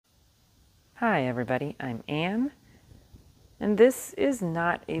Hi everybody, I'm Anne, and this is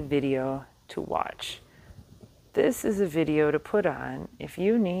not a video to watch. This is a video to put on if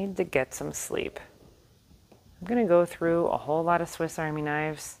you need to get some sleep. I'm going to go through a whole lot of Swiss Army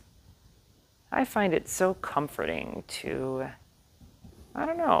knives. I find it so comforting to,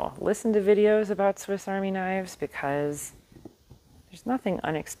 listen to videos about Swiss Army knives because there's nothing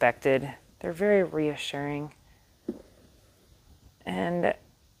unexpected. They're very reassuring. And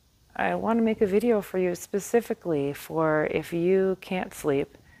I want to make a video for you specifically for if you can't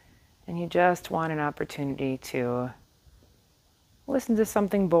sleep and you just want an opportunity to listen to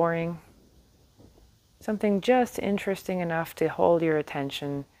something boring, something just interesting enough to hold your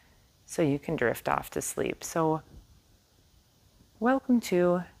attention so you can drift off to sleep. So welcome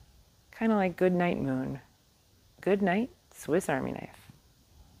to kind of like Good Night Moon. Good night, Swiss Army knife.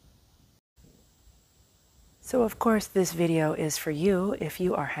 So of course this video is for you if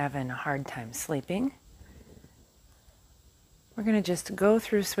you are having a hard time sleeping. We're going to just go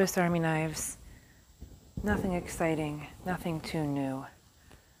through Swiss Army knives. Nothing exciting, nothing too new.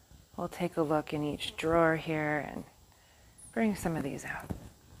 We'll take a look in each drawer here and bring some of these out.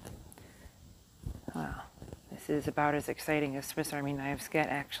 Well, this is about as exciting as Swiss Army knives get,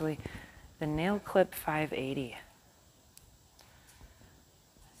 actually. The Nail Clip 580.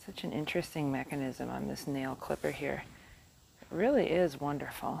 Such an interesting mechanism on this nail clipper here. It really is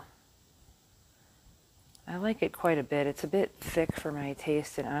wonderful. I like it quite a bit. It's a bit thick for my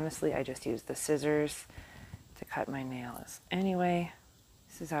taste, and honestly, I just use the scissors to cut my nails. Anyway,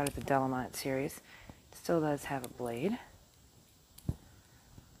 this is out of the Delamont series. It still does have a blade.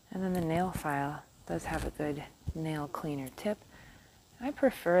 And then the nail file does have a good nail cleaner tip. I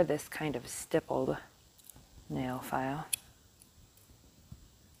prefer this kind of stippled nail file.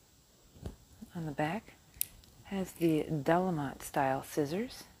 On the back has the Delamont style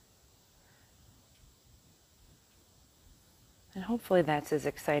scissors. And hopefully that's as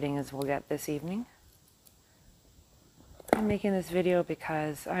exciting as we'll get this evening. I'm making this video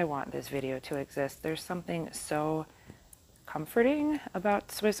because I want this video to exist. There's something so comforting about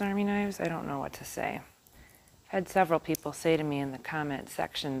Swiss Army knives. I don't know what to say. I've had several people say to me in the comment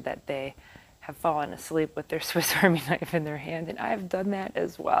section that they have fallen asleep with their Swiss Army knife in their hand, and I've done that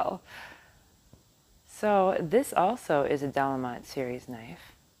as well. So this also is a Delamont series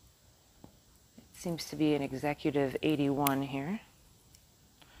knife. It seems to be an Executive 81 here.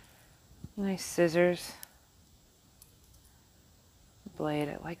 Nice scissors. Blade,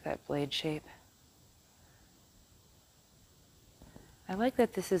 I like that blade shape. I like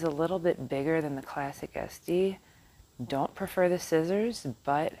that this is a little bit bigger than the classic SD. Don't prefer the scissors,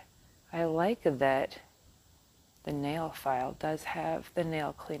 but I like that the nail file does have the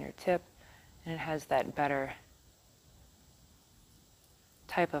nail cleaner tip, and it has that better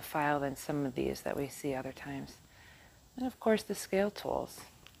type of file than some of these that we see other times. And of course the scale tools.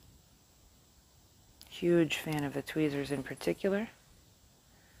 Huge fan of the tweezers in particular.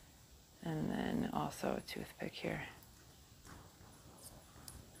 And then also a toothpick here.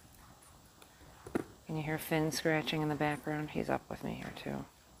 Can you hear Finn scratching in the background? He's up with me here too.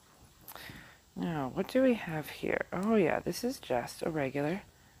 Now, what do we have here? Oh yeah, this is just a regular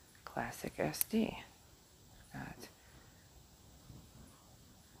classic SD. Got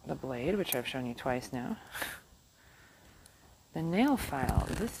the blade, which I've shown you twice now. The nail file,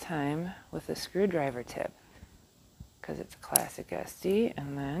 this time with a screwdriver tip, because it's a classic SD,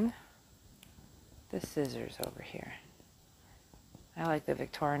 and then the scissors over here. I like the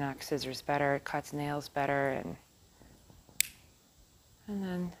Victorinox scissors better. It cuts nails better, and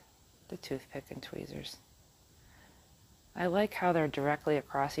then the toothpick and tweezers. I like how they're directly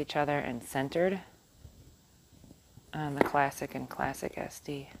across each other and centered on the classic and classic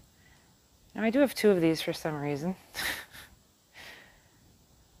SD. Now I do have two of these for some reason.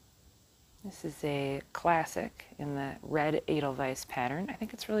 This is a classic in the red Edelweiss pattern. I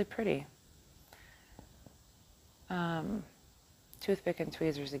think it's really pretty. Toothpick and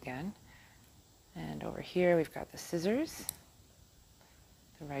tweezers again. And over here we've got the scissors,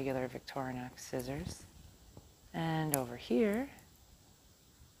 the regular Victorinox scissors. And over here,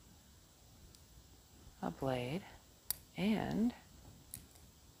 a blade and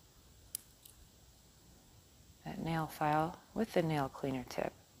that nail file with the nail cleaner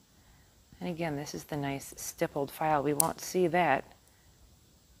tip. And again, this is the nice stippled file. We won't see that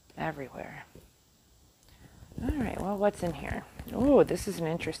everywhere. All right, well, what's in here? Oh, this is an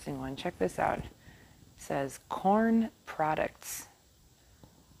interesting one. Check this out. It says Corn Products.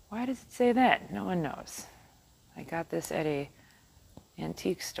 Why does it say that? No one knows. I got this at a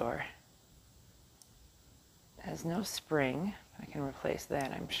antique store. It has no spring. I can replace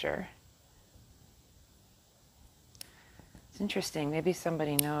that, I'm sure. interesting. Maybe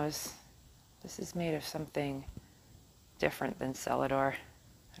somebody knows. This is made of something different than Celador.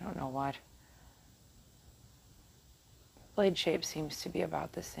 I don't know what. Blade shape seems to be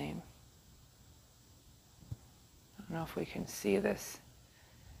about the same. I don't know if we can see this.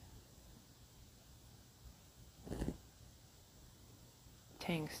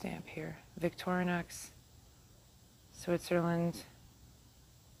 Tang stamp here. Victorinox, Switzerland.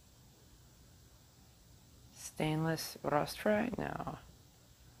 Stainless rostfrei? No.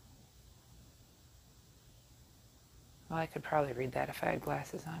 Well, I could probably read that if I had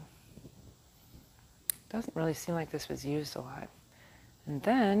glasses on. Doesn't really seem like this was used a lot. And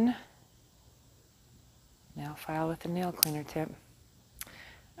then, nail file with the nail cleaner tip.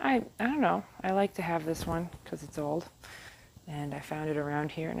 I don't know. I like to have this one because it's old. And I found it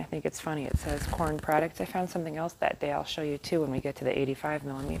around here, and I think it's funny. It says corn products. I found something else that day. I'll show you too when we get to the 85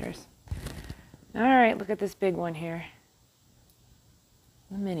 millimeters. All right, look at this big one here.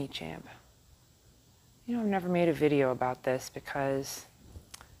 The Mini Champ. You know, I've never made a video about this because,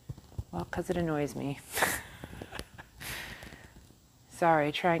 well, because it annoys me.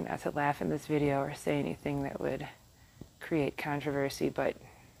 Sorry, trying not to laugh in this video or say anything that would create controversy, but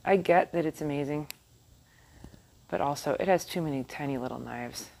I get that it's amazing. But also, it has too many tiny little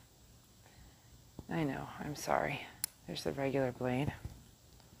knives. I know, I'm sorry. There's the regular blade.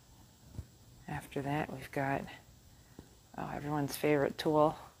 After that, we've got, oh, everyone's favorite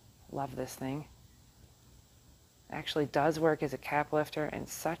tool. Love this thing. Actually does work as a cap lifter and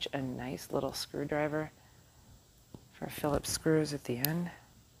such a nice little screwdriver for Phillips screws at the end.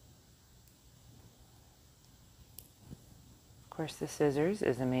 Of course, the scissors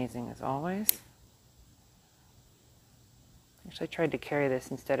is amazing as always. Actually tried to carry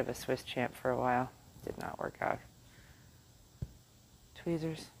this instead of a Swiss Champ for a while. Did not work out.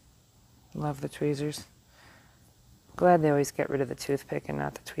 Tweezers. Love the tweezers. Glad they always get rid of the toothpick and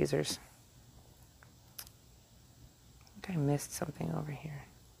not the tweezers. I think I missed something over here.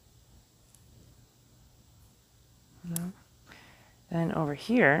 No. Then over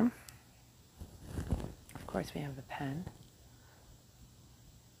here, of course, we have the pen.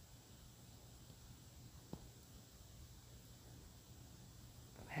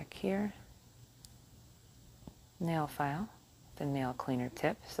 Back here, nail file, the nail cleaner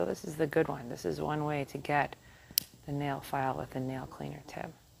tip. So this is the good one. This is one way to get the nail file with the nail cleaner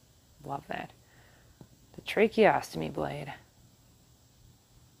tip. Love that. The tracheostomy blade.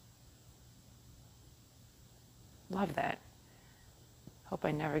 Love that. Hope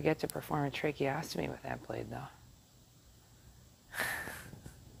I never get to perform a tracheostomy with that blade though.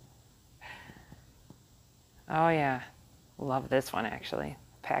 Oh yeah, love this one actually.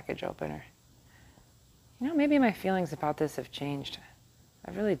 Package opener. You know, maybe my feelings about this have changed.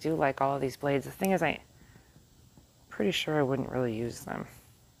 I really do like all of these blades. The thing is, I'm pretty sure I wouldn't really use them.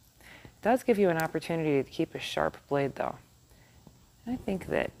 It does give you an opportunity to keep a sharp blade though. I think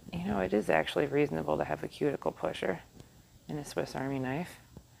that, you know, it is actually reasonable to have a cuticle pusher in a Swiss Army knife.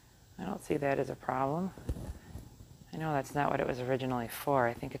 I don't see that as a problem. I know that's not what it was originally for.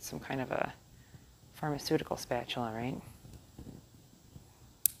 I think it's some kind of a pharmaceutical spatula, right?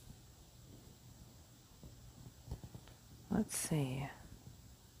 Let's see.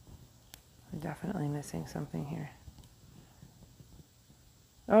 We're definitely missing something here.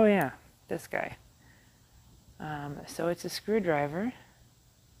 Oh yeah, this guy. So it's a screwdriver.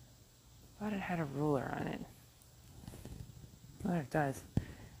 Thought it had a ruler on it. Well, it does.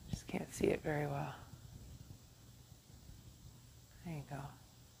 Just can't see it very well. There you go.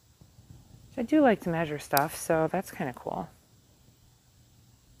 I do like to measure stuff, so that's kind of cool.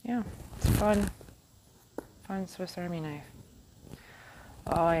 Yeah, it's fun. Fun Swiss Army knife.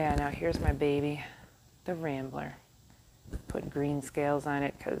 Oh yeah, now here's my baby, the Rambler. Put green scales on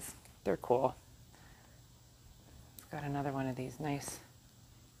it because they're cool. It's got another one of these nice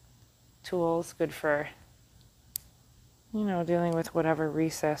tools, good for, you know, dealing with whatever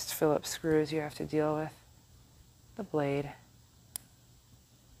recessed Phillips screws you have to deal with. The blade.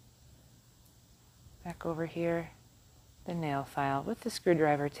 Back over here, the nail file with the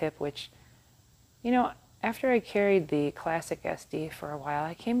screwdriver tip, which, you know, after I carried the classic SD for a while,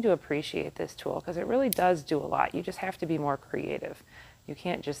 I came to appreciate this tool because it really does do a lot. You just have to be more creative. You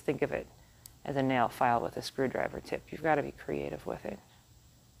can't just think of it as a nail file with a screwdriver tip. You've got to be creative with it.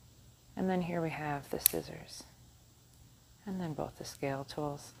 And then here we have the scissors. And then both the scale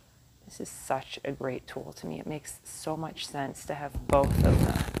tools. This is such a great tool to me. It makes so much sense to have both of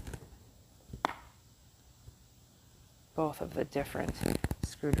the different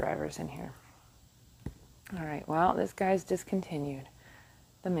screwdrivers in here. All right, well, this guy's discontinued.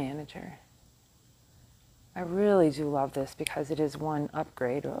 The Manager. I really do love this because it is one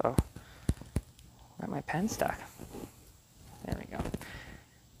upgrade. Uh-oh, got my pen stuck. There we go.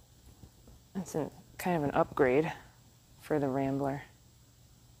 It's kind of an upgrade for the Rambler.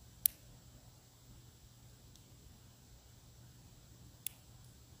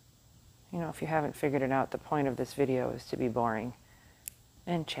 You know, if you haven't figured it out, the point of this video is to be boring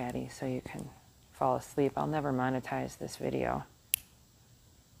and chatty so you can fall asleep. I'll never monetize this video.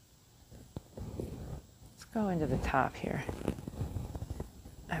 Let's go into the top here.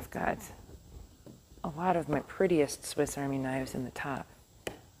 I've got a lot of my prettiest Swiss Army knives in the top.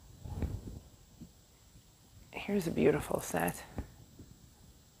 Here's a beautiful set.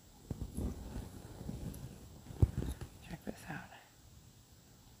 Check this out.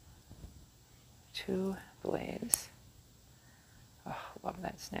 2 blades. Oh, love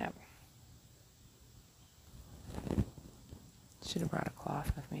that snap. Should have brought a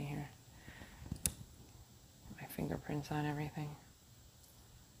cloth with me here. My fingerprints on everything.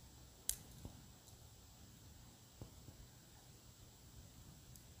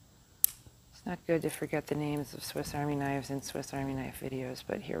 It's not good to forget the names of Swiss Army knives in Swiss Army knife videos,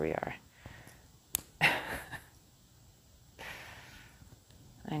 but here we are.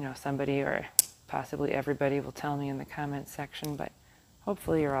 I know somebody or possibly everybody will tell me in the comments section, but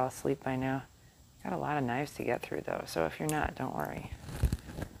hopefully you're all asleep by now. Got a lot of knives to get through though, so if you're not, don't worry.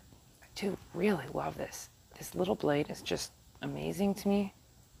 I do really love this. This little blade is just amazing to me.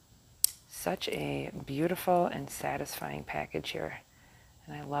 Such a beautiful and satisfying package here.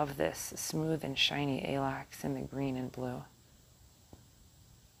 And I love this smooth and shiny A-locks in the green and blue.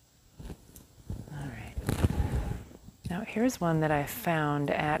 All right. Now here's one that I found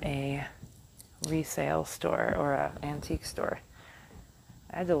at a resale store or an antique store.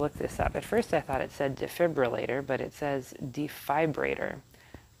 I had to look this up. At first I thought it said defibrillator, but it says defibrator,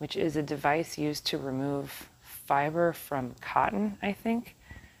 which is a device used to remove fiber from cotton, I think.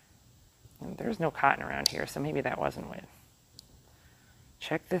 And there's no cotton around here, so maybe that wasn't it.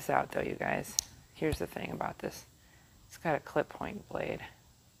 Check this out though, you guys. Here's the thing about this. It's got a clip point blade.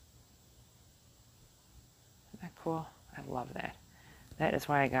 Isn't that cool? I love that. That is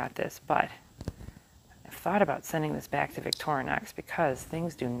why I got this, but I've thought about sending this back to Victorinox because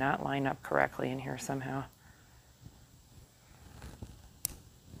things do not line up correctly in here somehow.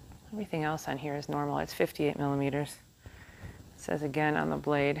 Everything else on here is normal. It's 58 millimeters. It says again on the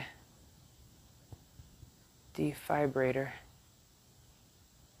blade, defibrator.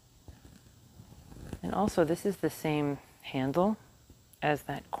 And also this is the same handle as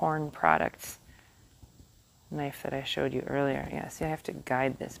that Corn Products knife that I showed you earlier. Yeah, see I have to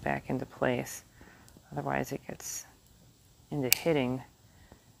guide this back into place. Otherwise it gets into hitting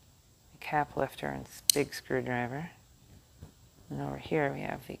the cap lifter and big screwdriver. And over here we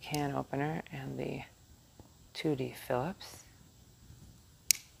have the can opener and the 2D Phillips.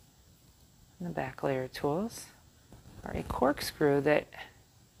 And the back layer tools are a corkscrew that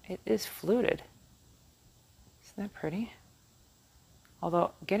it is fluted. Isn't that pretty?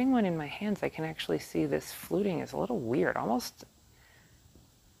 Although getting one in my hands, I can actually see this fluting is a little weird. Almost,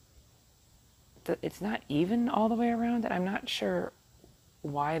 it's not even all the way around, and I'm not sure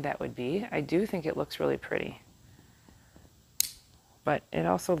why that would be. I do think it looks really pretty. But it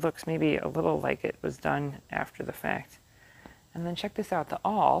also looks maybe a little like it was done after the fact. And then check this out, the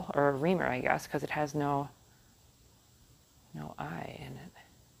awl, or a reamer, I guess, because it has no eye in it.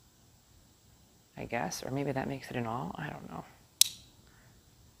 I guess, or maybe that makes it an awl. I don't know.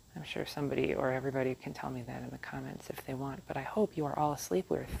 I'm sure somebody or everybody can tell me that in the comments if they want, but I hope you are all asleep.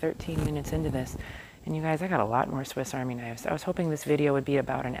 We're 13 minutes into this, and you guys, I got a lot more Swiss Army knives. I was hoping this video would be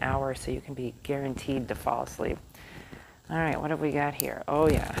about an hour so you can be guaranteed to fall asleep. All right, what have we got here? Oh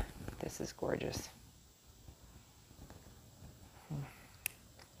yeah, this is gorgeous.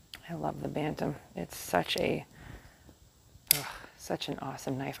 I love the Bantam. It's such an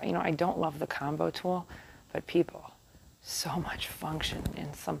awesome knife. You know, I don't love the combo tool, but people, so much function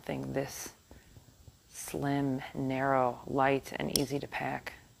in something this slim, narrow, light, and easy to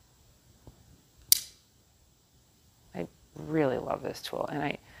pack. I really love this tool, and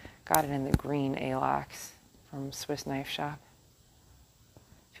I got it in the green A-locks from Swiss Knife Shop.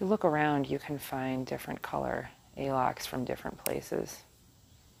 If you look around, you can find different color A-locks from different places.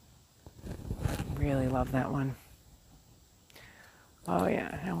 Really love that one. Oh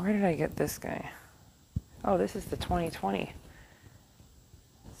yeah, now where did I get this guy? Oh, this is the 2020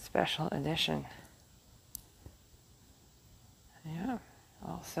 special edition. Yeah,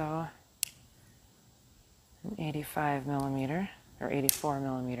 also an 85 millimeter or 84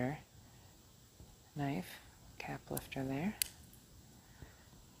 millimeter knife, cap lifter there.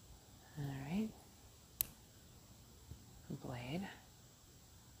 All right.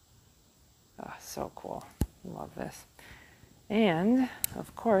 so cool. Love this. And,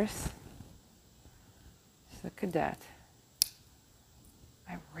 of course, it's the Cadet.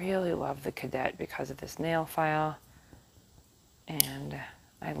 I really love the Cadet because of this nail file, and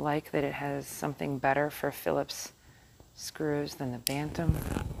I like that it has something better for Phillips screws than the Bantam.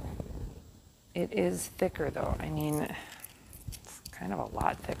 It is thicker though. I mean, it's kind of a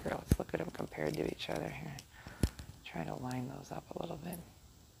lot thicker. Let's look at them compared to each other here. Try to line those up a little bit.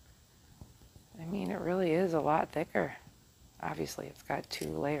 I mean, it really is a lot thicker. Obviously, it's got 2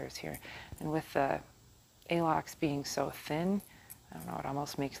 layers here. And with the A-locks being so thin, I don't know, it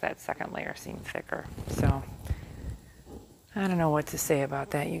almost makes that second layer seem thicker. So, I don't know what to say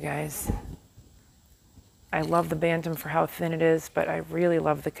about that, you guys. I love the Bantam for how thin it is, but I really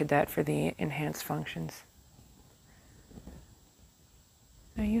love the Cadet for the enhanced functions.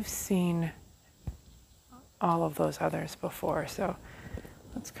 Now, you've seen all of those others before, so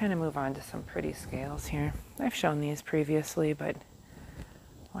let's kind of move on to some pretty scales here. I've shown these previously, but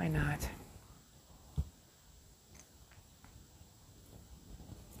why not?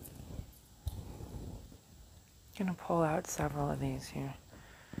 I'm going to pull out several of these here.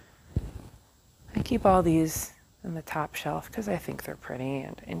 I keep all these in the top shelf because I think they're pretty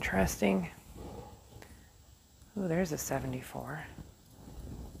and interesting. Ooh, there's a 74.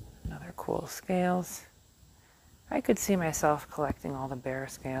 Another cool scales. I could see myself collecting all the bear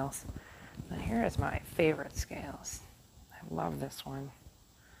scales. Now here is my favorite scales. I love this one.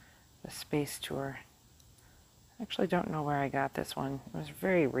 The Space Tour. I actually don't know where I got this one. It was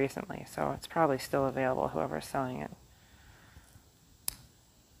very recently, so it's probably still available, whoever's selling it.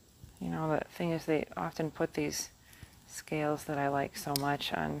 You know, the thing is they often put these scales that I like so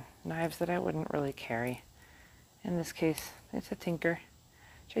much on knives that I wouldn't really carry. In this case, it's a Tinker,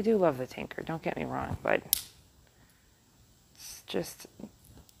 which I do love the Tinker, don't get me wrong, but it's just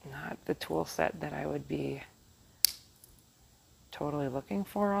not the tool set that I would be totally looking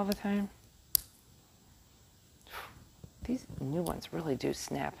for all the time. These new ones really do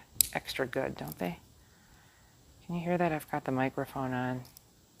snap extra good, don't they? Can you hear that? I've got the microphone on.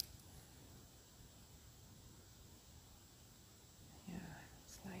 Yeah,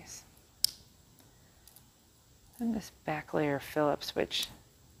 it's nice. And this back layer Phillips, which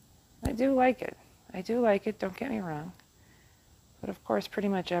I do like it. I do like it, don't get me wrong. But of course, pretty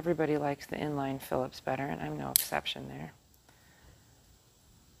much everybody likes the inline Phillips better, and I'm no exception there.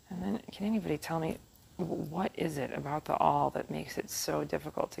 And then, can anybody tell me, what is it about the awl that makes it so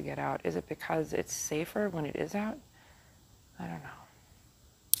difficult to get out? Is it because it's safer when it is out? I don't know.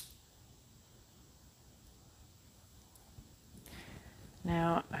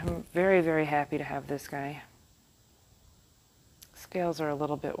 Now, I'm very, very happy to have this guy. Scales are a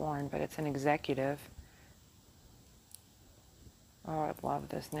little bit worn, but it's an executive. Oh, I love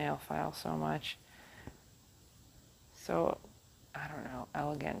this nail file so much. So, I don't know,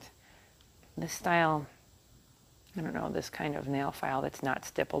 elegant. This style, I don't know, this kind of nail file that's not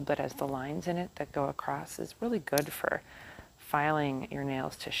stippled but has the lines in it that go across is really good for filing your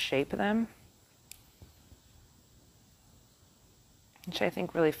nails to shape them, which I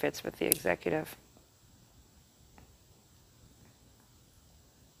think really fits with the executive.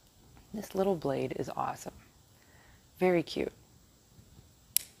 This little blade is awesome. Very cute.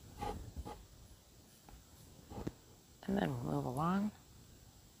 And then we'll move along.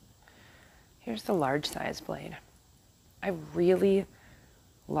 Here's the large size blade. I really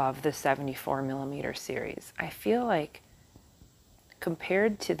love the 74 millimeter series. I feel like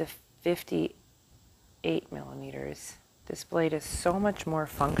compared to the 58 millimeters, this blade is so much more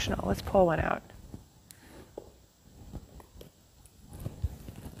functional. Let's pull one out.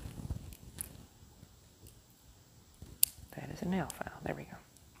 That is a nail file. There we go.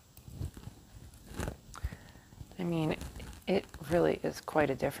 I mean, it really is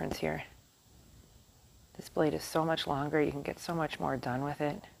quite a difference here. This blade is so much longer, you can get so much more done with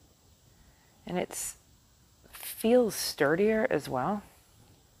it. And it feels sturdier as well.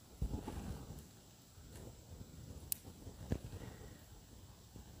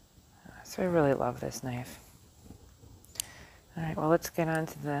 So I really love this knife. All right, well, let's get on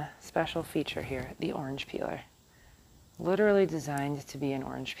to the special feature here, the orange peeler. Literally designed to be an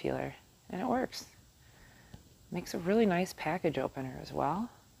orange peeler, and it works. Makes a really nice package opener as well.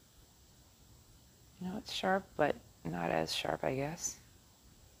 You know, it's sharp, but not as sharp, I guess.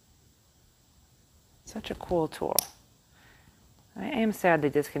 Such a cool tool. I am sad they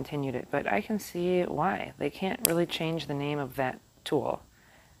discontinued it, but I can see why. They can't really change the name of that tool.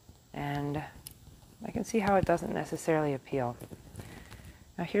 And I can see how it doesn't necessarily appeal.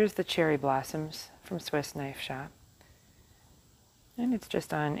 Now here's the Cherry Blossoms from Swiss Knife Shop. And it's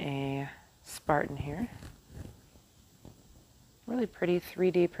just on a Spartan here. Really pretty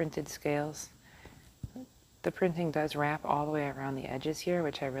 3D printed scales. The printing does wrap all the way around the edges here,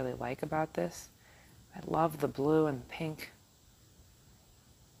 which I really like about this. I love the blue and pink.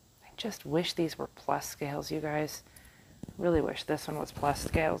 I just wish these were plus scales, you guys. Really wish this one was plus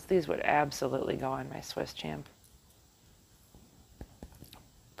scales. These would absolutely go on my Swiss Champ.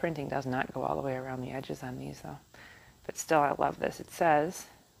 Printing does not go all the way around the edges on these though. But still, I love this. It says,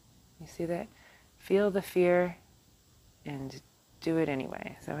 you see that? Feel the fear and do it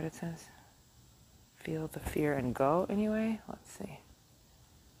anyway. Is that what it says? Feel the fear and go anyway? Let's see.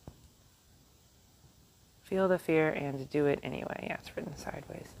 Feel the fear and do it anyway. Yeah, it's written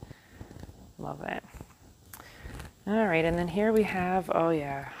sideways. Love that. All right, and then here we have, oh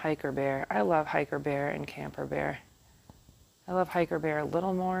yeah, Hiker Bear. I love Hiker Bear and Camper Bear. I love Hiker Bear a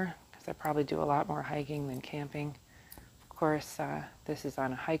little more because I probably do a lot more hiking than camping. Of course, this is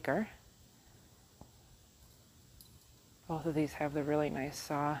on a hiker. Both of these have the really nice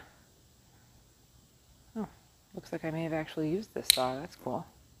saw. Oh, looks like I may have actually used this saw. That's cool.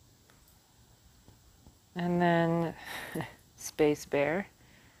 And then Space Bear.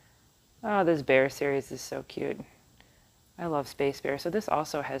 Oh, this bear series is so cute. I love Space Bear. So this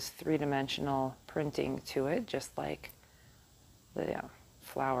also has three-dimensional printing to it, just like the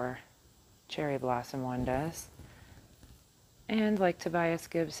flower cherry blossom one does. And like Tobias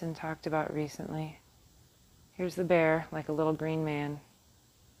Gibson talked about recently, here's the bear, like a little green man,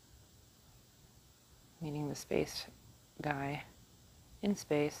 meaning the space guy in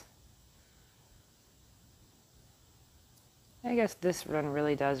space. I guess this run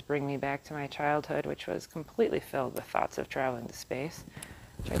really does bring me back to my childhood, which was completely filled with thoughts of traveling to space,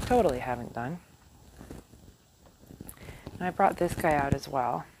 which I totally haven't done. And I brought this guy out as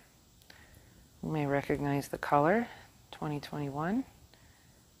well. You may recognize the color, 2021,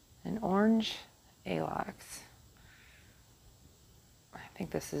 an orange Alox. I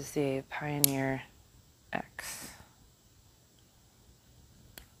think this is the Pioneer X.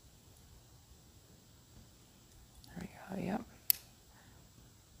 There we go, yep.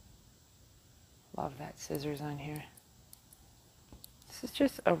 Love that scissors on here. This is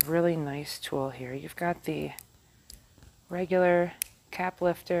just a really nice tool here. You've got the regular cap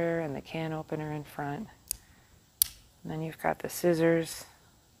lifter and the can opener in front. And then you've got the scissors,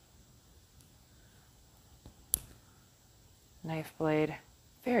 knife blade,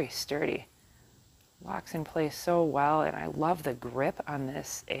 very sturdy. Locks in place so well, and I love the grip on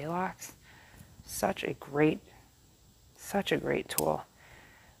this Alox. Such a great tool.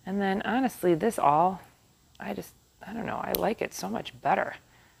 And then honestly, this all, I don't know, I like it so much better.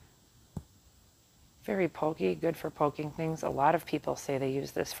 Very pokey, good for poking things. A lot of people say they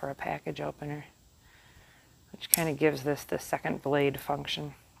use this for a package opener, which kind of gives this the second blade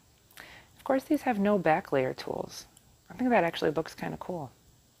function. Of course, these have no back layer tools. I think that actually looks kind of cool.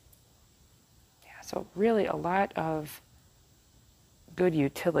 Yeah, so really a lot of good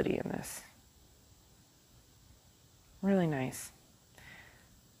utility in this. Really nice.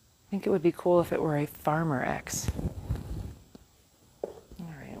 I think it would be cool if it were a Farmer X. All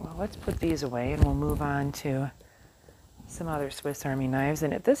right, well, let's put these away and we'll move on to some other Swiss Army knives.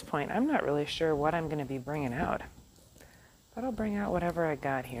 And at this point, I'm not really sure what I'm going to be bringing out, but I'll bring out whatever I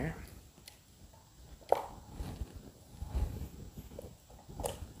got here.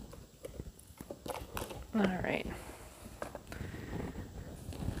 All right.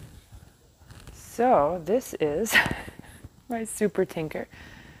 So this is my Super Tinker,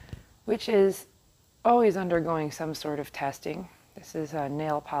 which is always undergoing some sort of testing. This is a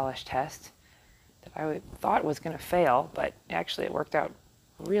nail polish test that I thought was going to fail, but actually it worked out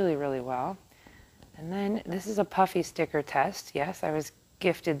really, really well. And then this is a puffy sticker test. Yes, I was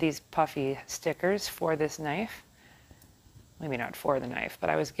gifted these puffy stickers for this knife. Maybe not for the knife, but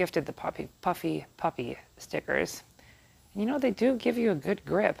I was gifted the puffy stickers. And you know, they do give you a good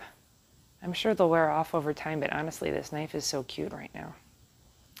grip. I'm sure they'll wear off over time, but honestly, this knife is so cute right now.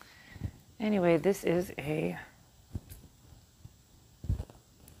 Anyway, this is a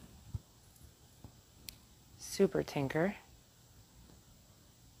Super Tinker.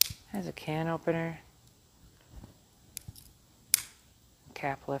 Has a can opener,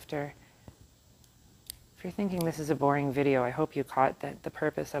 cap lifter. If you're thinking this is a boring video, I hope you caught that the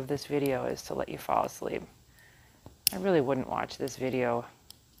purpose of this video is to let you fall asleep. I really wouldn't watch this video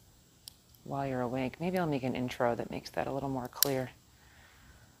while you're awake. Maybe I'll make an intro that makes that a little more clear.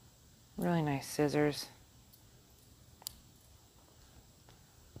 Really nice scissors.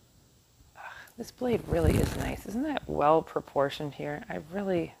 This blade really is nice. Isn't that well proportioned here? I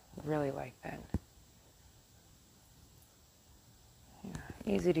really, really like that.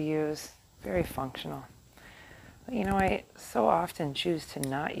 Yeah, easy to use, very functional. But you know, I so often choose to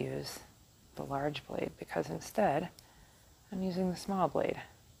not use the large blade because instead I'm using the small blade.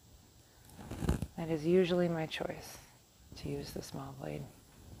 That is usually my choice, to use the small blade.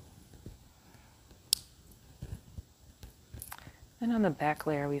 And on the back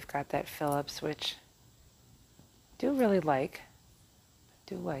layer we've got that Phillips, which I do really like.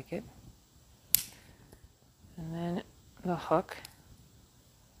 I do like it. And then the hook.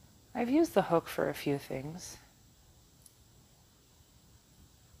 I've used the hook for a few things.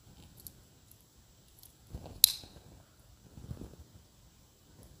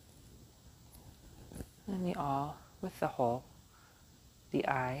 And the awl with the hole, the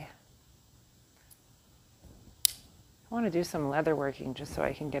eye. I want to do some leather working just so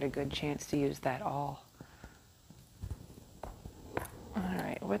I can get a good chance to use that awl.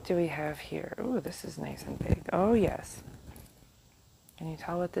 Alright, what do we have here? Ooh, this is nice and big. Oh yes. Can you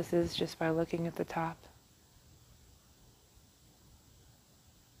tell what this is just by looking at the top?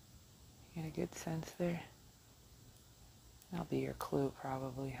 Get a good sense there? That'll be your clue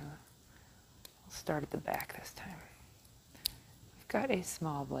probably, huh? I'll start at the back this time. We've got a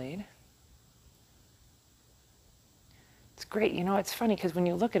small blade. It's great. You know, it's funny because when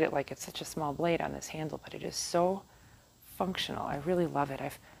you look at it like it's such a small blade on this handle, but it is so functional. I really love it.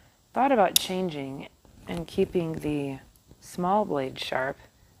 I've thought about changing and keeping the small blade sharp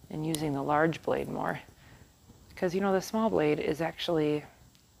and using the large blade more. Because, you know, the small blade is actually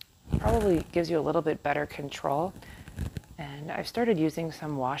probably gives you a little bit better control. And I've started using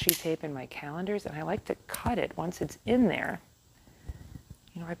some washi tape in my calendars, and I like to cut it once it's in there.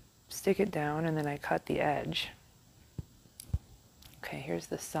 You know, I stick it down and then I cut the edge. Okay, here's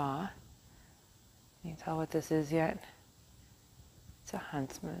the saw. Can you tell what this is yet? It's a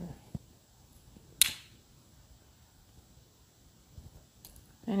Huntsman.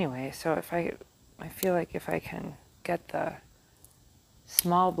 Anyway, so if I feel like if I can get the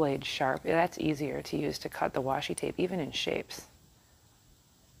small blade sharp, that's easier to use to cut the washi tape, even in shapes.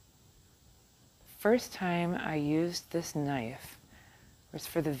 First time I used this knife was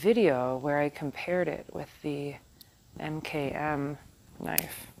for the video where I compared it with the MKM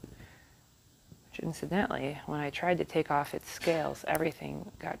knife. Which incidentally, when I tried to take off its scales, everything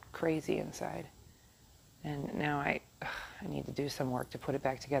got crazy inside. And now I need to do some work to put it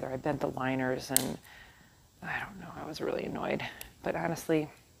back together. I bent the liners and I don't know, I was really annoyed. But honestly,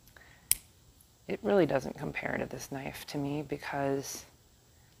 it really doesn't compare to this knife to me because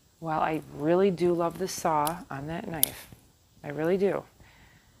while I really do love the saw on that knife, I really do,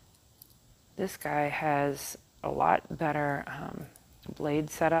 this guy has a lot better blade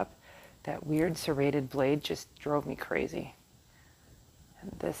setup. That weird serrated blade just drove me crazy.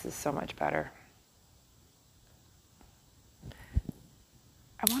 And this is so much better.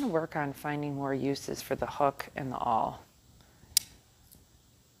 I want to work on finding more uses for the hook and the awl.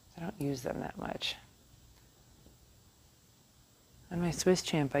 I don't use them that much. On my Swiss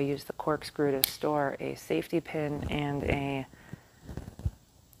Champ, I use the corkscrew to store a safety pin and a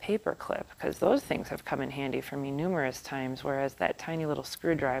paper clip, because those things have come in handy for me numerous times, whereas that tiny little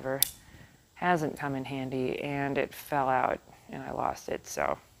screwdriver hasn't come in handy, and it fell out and I lost it,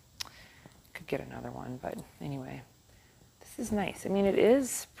 so I could get another one. But anyway, this is nice. I mean, it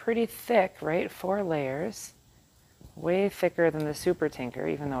is pretty thick, right? 4 layers, way thicker than the Super Tinker,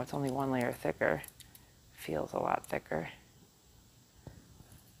 even though it's only 1 layer thicker. Feels a lot thicker,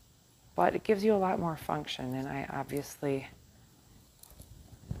 but it gives you a lot more function. And I obviously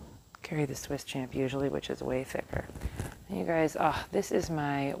carry the Swiss Champ usually, which is way thicker. And you guys, this is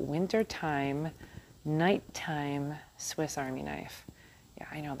my wintertime, nighttime Swiss Army knife. Yeah,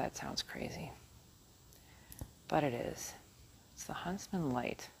 I know that sounds crazy, but it is. It's the Huntsman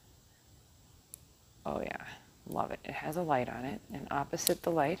Light. Oh yeah, love it. It has a light on it, and opposite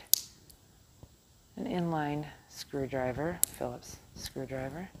the light, an inline screwdriver, Phillips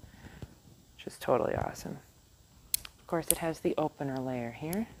screwdriver, which is totally awesome. Of course, it has the opener layer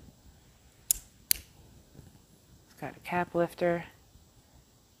here. It's got a cap lifter.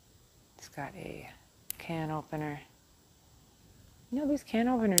 It's got a can opener. You know, these can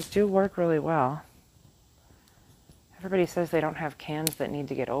openers do work really well. Everybody says they don't have cans that need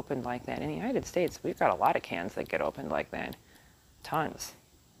to get opened like that. In the United States, we've got a lot of cans that get opened like that. Tons.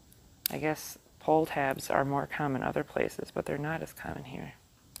 I guess pull tabs are more common other places, but they're not as common here.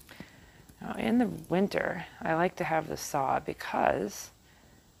 Now, in the winter, I like to have the saw because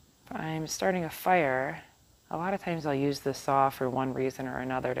if I'm starting a fire, a lot of times I'll use the saw for one reason or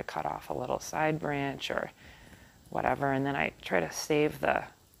another, to cut off a little side branch or whatever, and then I try to save the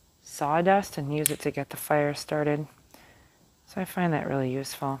sawdust and use it to get the fire started. So I find that really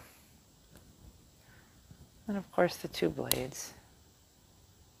useful. And of course the two blades.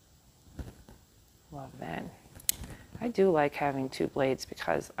 Love that. I do like having two blades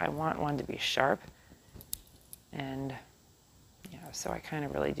because I want one to be sharp, and so I kind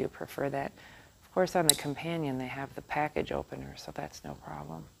of really do prefer that. Of course on the companion they have the package opener, so that's no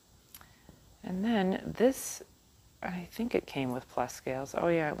problem. And then this, I think it came with plus scales. Oh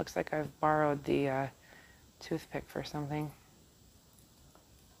yeah, it looks like I've borrowed the toothpick for something.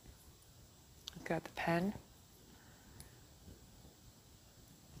 I've got the pen,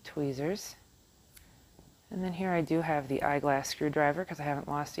 the tweezers, and then here I do have the eyeglass screwdriver because I haven't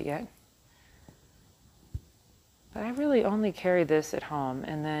lost it yet. But I really only carry this at home,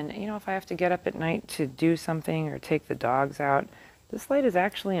 and then, if I have to get up at night to do something or take the dogs out, this light is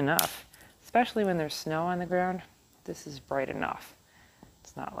actually enough, especially when there's snow on the ground. This is bright enough.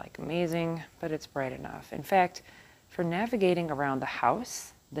 It's not like amazing, but it's bright enough. In fact, for navigating around the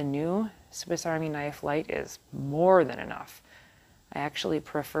house, the new Swiss Army knife light is more than enough. I actually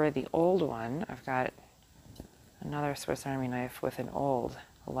prefer the old one. I've got another Swiss Army knife with an old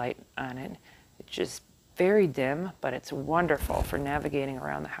light on it. It's just very dim, but it's wonderful for navigating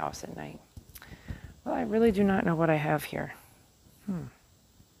around the house at night. Well, I really do not know what I have here.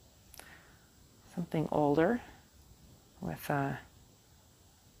 Something older with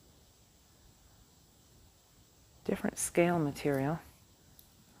different scale material.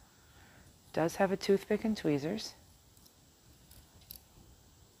 Does have a toothpick and tweezers.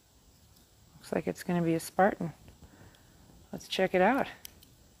 Looks like it's going to be a Spartan. Let's check it out.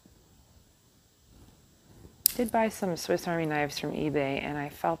 I did buy some Swiss Army knives from eBay, and I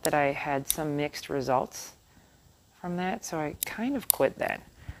felt that I had some mixed results from that, so I kind of quit that.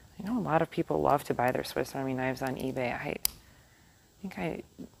 I know a lot of people love to buy their Swiss Army knives on eBay. I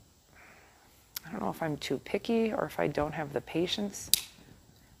don't know if I'm too picky or if I don't have the patience.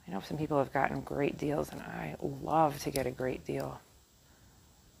 I know some people have gotten great deals, and I love to get a great deal.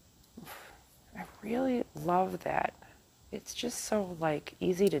 I really love that. It's just so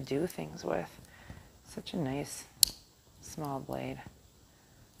easy to do things with. Such a nice small blade.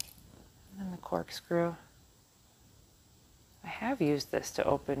 And then the corkscrew. I have used this to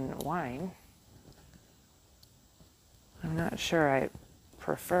open wine. I'm not sure I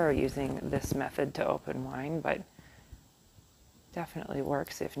prefer using this method to open wine, but definitely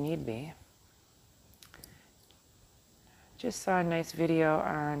works if need be. Just saw a nice video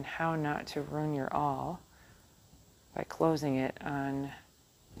on how not to ruin your awl by closing it on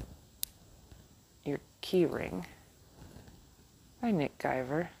your key ring by Nick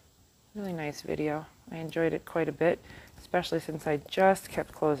Guyver. Really nice video. I enjoyed it quite a bit, especially since I just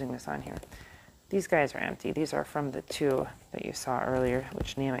kept closing this on here. These guys are empty. These are from the two that you saw earlier,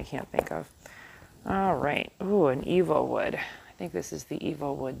 which name I can't think of. All right. Ooh, an Evo Wood. I think this is the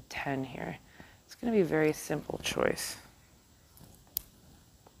Evo Wood 10 here. It's going to be a very simple choice.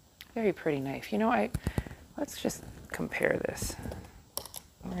 Very pretty knife. Let's just compare this.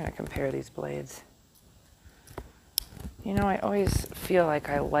 We're going to compare these blades. I always feel like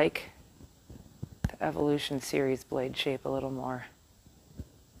I like the Evolution series blade shape a little more.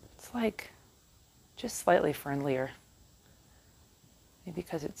 It's just slightly friendlier. Maybe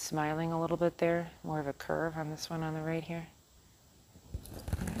because it's smiling a little bit there, more of a curve on this one on the right here.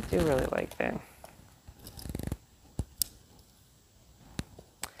 I do really like that.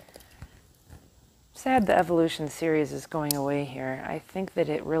 Sad the Evolution series is going away here. I think that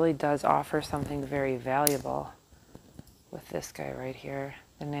it really does offer something very valuable with this guy right here,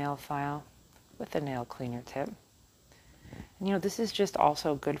 the nail file with the nail cleaner tip. And this is just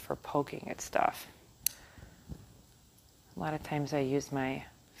also good for poking at stuff. A lot of times I use my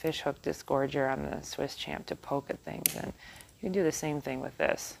fish hook disgorger on the Swiss Champ to poke at things, and you can do the same thing with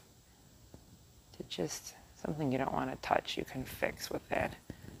this. To just something you don't want to touch, you can fix with that.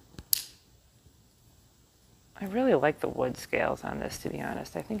 I really like the wood scales on this, to be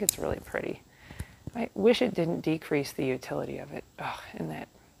honest. I think it's really pretty. I wish it didn't decrease the utility of it. Oh,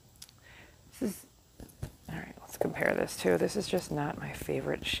 all right, let's compare this too. This is just not my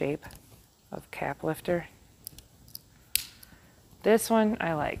favorite shape of cap lifter. This one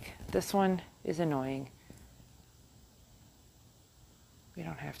I like. This one is annoying. We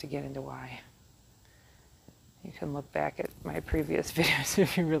don't have to get into why. You can look back at my previous videos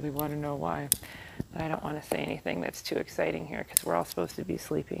if you really want to know why. But I don't want to say anything that's too exciting here because we're all supposed to be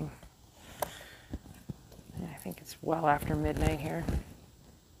sleeping. And I think it's well after midnight here.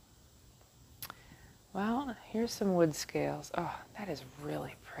 Well, here's some wood scales. Oh, that is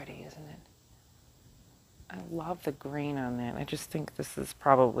really pretty, isn't it? I love the green on that. I just think this is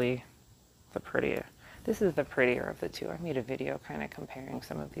probably the prettier. This is the prettier of the two. I made a video kind of comparing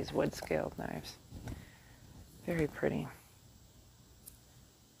some of these wood scaled knives. Very pretty.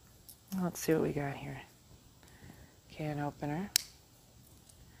 Let's see what we got here. Can opener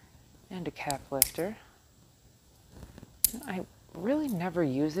and a cap lifter. I really never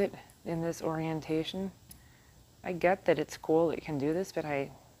use it in this orientation. I get that it's cool it can do this, but I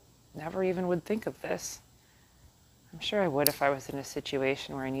never even would think of this. I'm sure I would if I was in a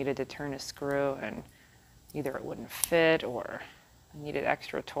situation where I needed to turn a screw and either it wouldn't fit or I needed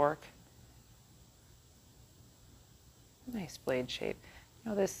extra torque. Nice blade shape.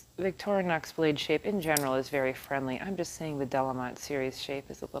 You know, this Victorinox blade shape in general is very friendly. I'm just saying the Delamont series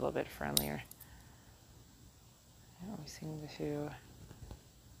shape is a little bit friendlier. We seem to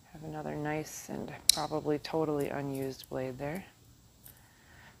have another nice and probably totally unused blade there.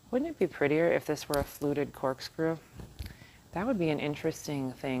 Wouldn't it be prettier if this were a fluted corkscrew? That would be an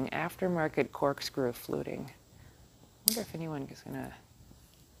interesting thing, aftermarket corkscrew fluting. I wonder if anyone is going to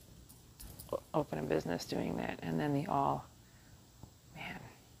open a business doing that. And then the awl. Man,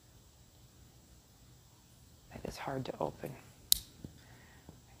 that is hard to open.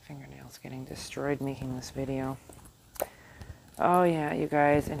 My fingernail's getting destroyed making this video. Oh yeah, you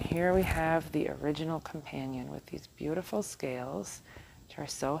guys, and here we have the original companion with these beautiful scales, which are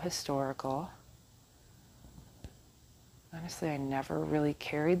so historical. Honestly, I never really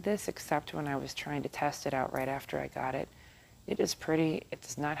carried this except when I was trying to test it out right after I got it. It is pretty. It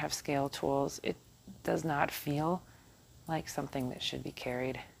does not have scale tools. It does not feel like something that should be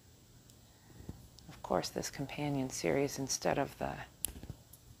carried. Of course, this companion series, instead of the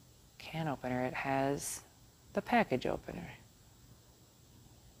can opener, it has the package opener.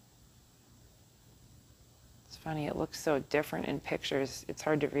 It's funny, it looks so different in pictures. It's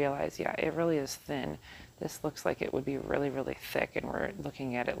hard to realize, yeah, it really is thin. This looks like it would be really, really thick, and we're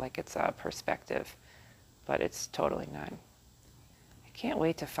looking at it like it's a perspective, but it's totally not. I can't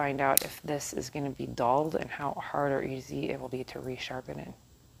wait to find out if this is going to be dulled and how hard or easy it will be to resharpen it.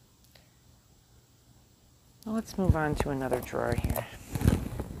 Well, let's move on to another drawer here.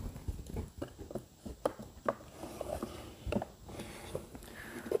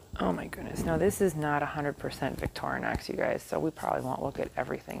 Oh my goodness. No, this is not 100% Victorinox, you guys, so we probably won't look at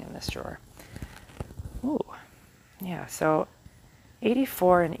everything in this drawer. Ooh, yeah, so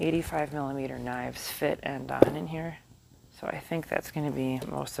 84 and 85 millimeter knives fit end on in here. So I think that's going to be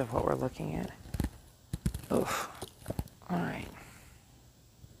most of what we're looking at. Oof. All right.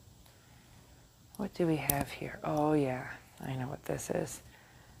 What do we have here? Oh yeah, I know what this is.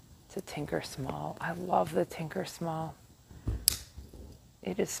 It's a Tinker Small. I love the Tinker Small.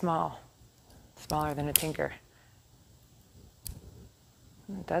 It is small, smaller than a Tinker.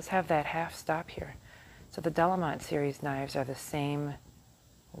 It does have that half stop here. So the Delamont series knives are the same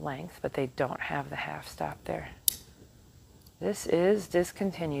length, but they don't have the half stop there. This is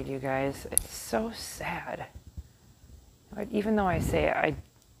discontinued, you guys. It's so sad. Even though I say I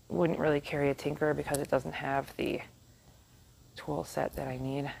wouldn't really carry a Tinker because it doesn't have the tool set that I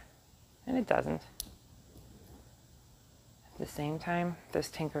need, and it doesn't. At the same time, this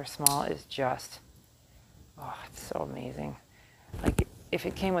Tinker Small is just, oh, it's so amazing. Like, if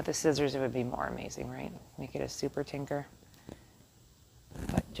it came with the scissors, it would be more amazing, right? Make it a super Tinker.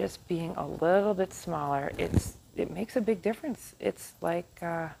 But just being a little bit smaller, it makes a big difference. It's like,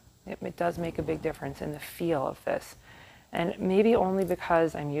 it does make a big difference in the feel of this. And maybe only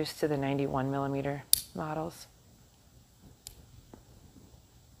because I'm used to the 91 millimeter models.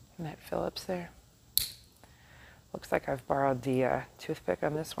 And that Phillips there. Looks like I've borrowed the toothpick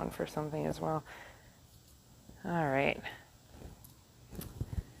on this one for something as well. All right.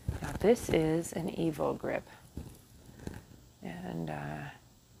 Now this is an Evo grip. And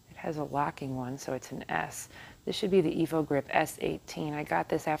it has a locking one, so it's an S. This should be the Evo Grip S18. I got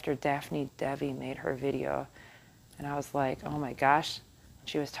this after Daphne Devi made her video. And I was like, oh my gosh.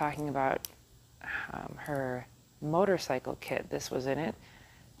 She was talking about her motorcycle kit. This was in it.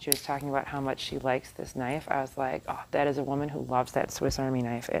 She was talking about how much she likes this knife. I was like, oh, that is a woman who loves that Swiss Army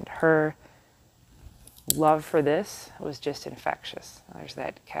knife. And her love for this was just infectious. There's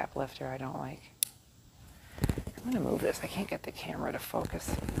that cap lifter I don't like. I'm going to move this. I can't get the camera to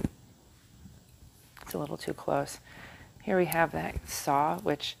focus. It's a little too close. Here we have that saw,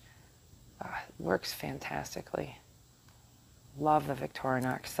 which works fantastically. Love the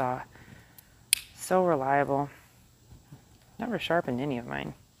Victorinox saw. So reliable. Never sharpened any of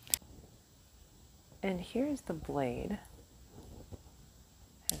mine. And here's the blade.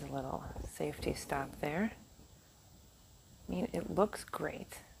 There's a little safety stop there. I mean, it looks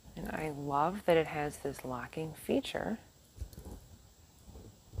great. And I love that it has this locking feature.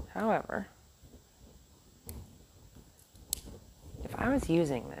 However, if I was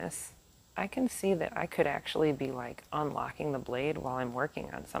using this I can see that I could actually be like unlocking the blade while I'm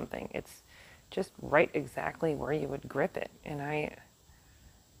working on something. It's just right exactly where you would grip it. And I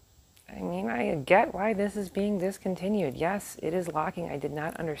mean, I get why this is being discontinued. Yes, it is locking. I did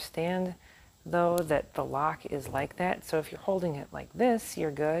not understand, though, that the lock is like that. So if you're holding it like this,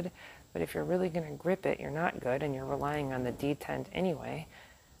 you're good. But if you're really going to grip it, you're not good, and you're relying on the detent anyway.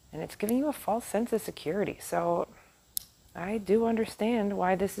 And it's giving you a false sense of security. So I do understand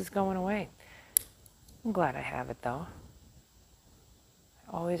why this is going away. I'm glad I have it, though.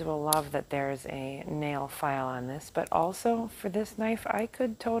 I always will love that there's a nail file on this, but also for this knife, I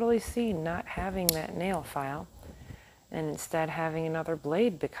could totally see not having that nail file and instead having another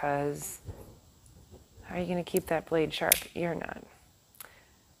blade, because how are you going to keep that blade sharp? You're not.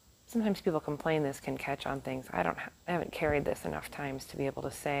 Sometimes people complain this can catch on things. I haven't carried this enough times to be able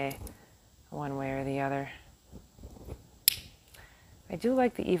to say one way or the other. I do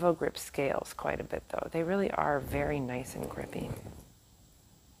like the Evo Grip scales quite a bit, though. They really are very nice and grippy.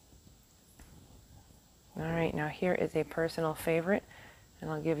 All right, now here is a personal favorite, and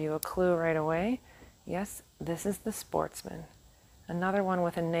I'll give you a clue right away. Yes, this is the Sportsman. Another one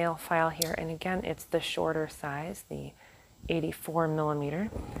with a nail file here, and again, it's the shorter size, the 84 millimeter.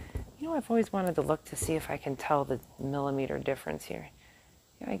 You know, I've always wanted to look to see if I can tell the millimeter difference here.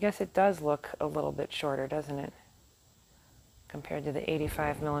 Yeah, I guess it does look a little bit shorter, doesn't it? Compared to the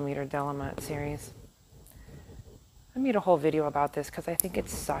 85 millimeter Delamont series. I made a whole video about this because I think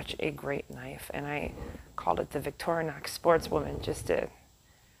it's such a great knife, and I called it the Victorinox Sportswoman just to,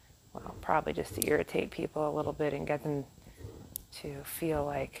 well, probably just to irritate people a little bit and get them to feel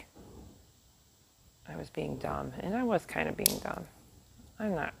like I was being dumb. And I was kind of being dumb.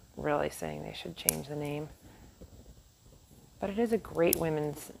 I'm not really saying they should change the name. But it is a great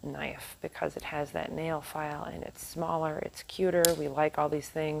women's knife because it has that nail file and it's smaller, it's cuter, we like all these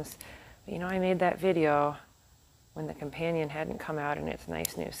things. But you know, I made that video when the companion hadn't come out in its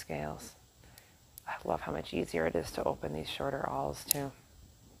nice new scales. I love how much easier it is to open these shorter awls too.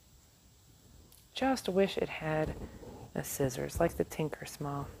 Just wish it had a scissors like the Tinker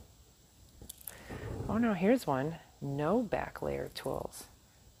Small. Oh no, here's one. No back layer tools.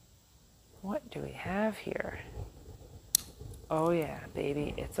 What do we have here? Oh yeah,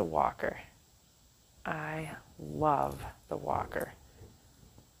 baby, it's a walker. I love the walker.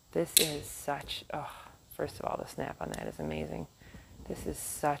 This is such, oh, first of all, the snap on that is amazing. This is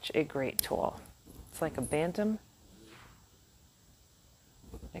such a great tool. It's like a Bantam,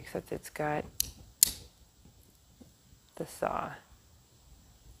 except it's got the saw.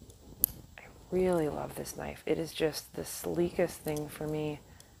 I really love this knife. It is just the sleekest thing for me.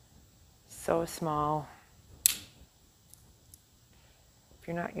 So small. If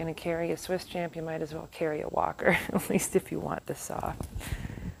you're not going to carry a Swiss champ, you might as well carry a walker, at least if you want the saw.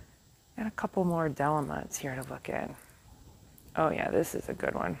 Got a couple more Delamonts here to look at. Oh yeah, this is a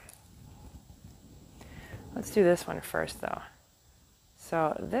good one. Let's do this one first, though.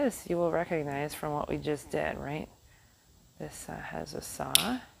 So this you will recognize from what we just did, right? This has a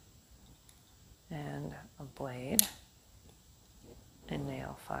saw and a blade and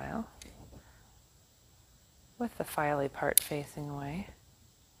nail file with the filey part facing away.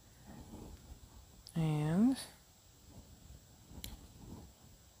 And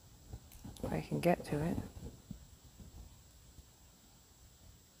if I can get to it.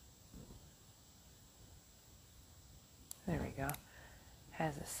 There we go.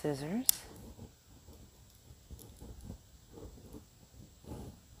 Has a scissors.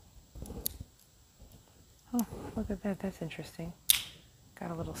 Oh, look at that. That's interesting.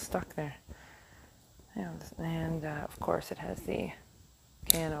 Got a little stuck there. And of course it has the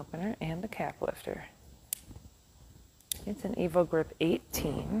can opener and the cap lifter. It's an Evo Grip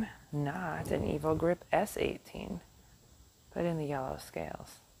 18, not an Evo Grip S18, but in the yellow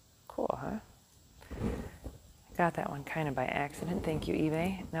scales. Cool, huh? Got that one kind of by accident. Thank you,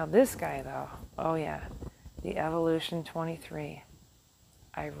 eBay. Now this guy, though, oh yeah, the Evolution 23.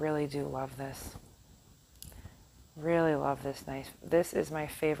 I really do love this. Really love this knife. This is my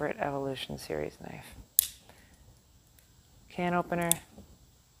favorite Evolution series knife. Can opener,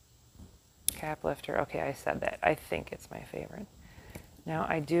 cap lifter. Okay, I said that. I think it's my favorite. Now,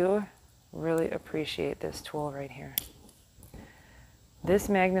 I do really appreciate this tool right here. This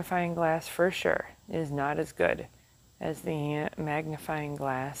magnifying glass, for sure, is not as good as the magnifying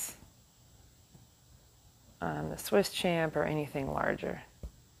glass on the Swiss Champ or anything larger.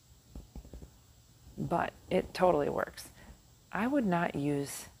 But it totally works. I would not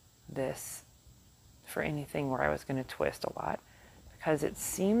use this for anything where I was going to twist a lot, because it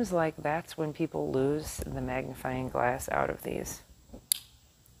seems like that's when people lose the magnifying glass out of these.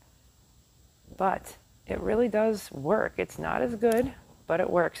 but it really does work. It's not as good, but it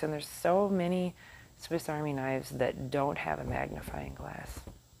works. And there's so many Swiss Army knives that don't have a magnifying glass.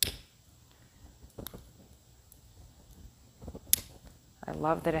 I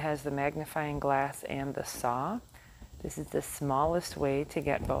love that it has the magnifying glass and the saw. This is the smallest way to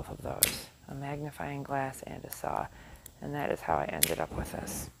get both of those, a magnifying glass and a saw. And that is how I ended up with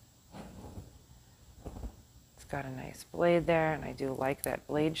this. It's got a nice blade there, and I do like that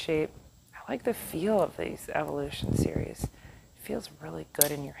blade shape. I like the feel of these Evolution series. It feels really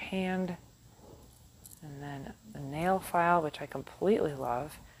good in your hand. And then the nail file, which I completely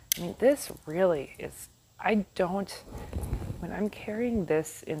love. I mean, this really is, when I'm carrying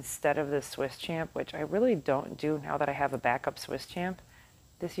this instead of the Swiss Champ, which I really don't do now that I have a backup Swiss Champ,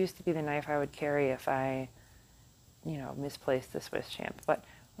 this used to be the knife I would carry if I, misplaced the Swiss Champ. But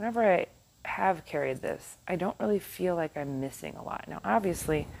whenever I have carried this, I don't really feel like I'm missing a lot. Now,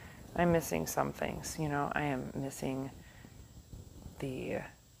 obviously, I'm missing some things. I am missing the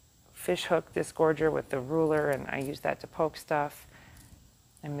fish hook disgorger with the ruler, and I use that to poke stuff.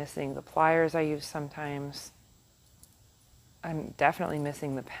 I'm missing the pliers I use sometimes. I'm definitely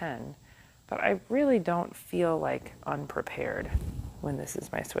missing the pen, but I really don't feel like unprepared when this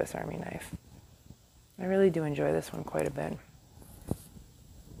is my Swiss Army knife. I really do enjoy this one quite a bit.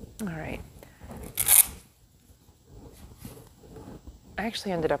 All right. I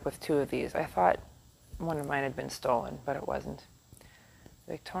actually ended up with two of these. I thought one of mine had been stolen, but it wasn't.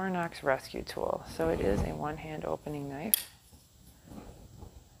 Victorinox rescue tool. So it is a one-hand opening knife.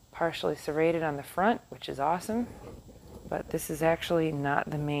 Partially serrated on the front, which is awesome, but this is actually not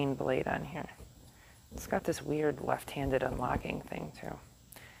the main blade on here. It's got this weird left-handed unlocking thing too.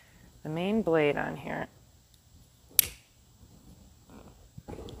 The main blade on here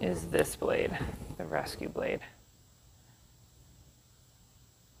is this blade, the rescue blade.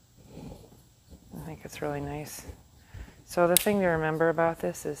 I think it's really nice. So the thing to remember about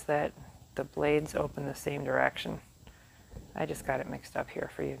this is that the blades open the same direction. I just got it mixed up here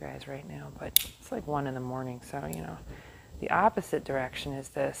for you guys right now, but it's like 1 in the morning, so the opposite direction is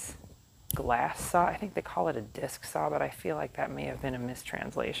this glass saw. I think they call it a disc saw, but I feel like that may have been a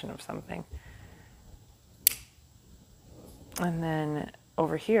mistranslation of something. And then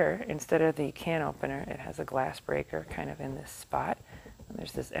over here, instead of the can opener, it has a glass breaker kind of in this spot. And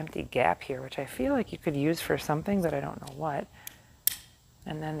there's this empty gap here, which I feel like you could use for something, but I don't know what.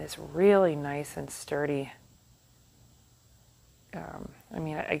 And then this really nice and sturdy,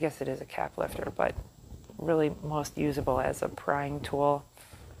 I guess it is a cap lifter, but really most usable as a prying tool.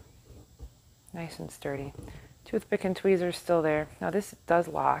 Nice and sturdy. Toothpick and tweezers still there. Now this does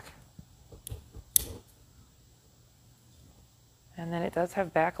lock. And then it does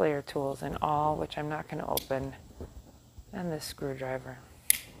have back layer tools and all, which I'm not going to open. And this screwdriver.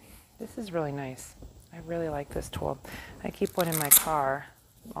 This is really nice. I really like this tool. I keep one in my car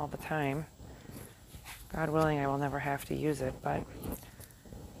all the time. God willing, I will never have to use it, but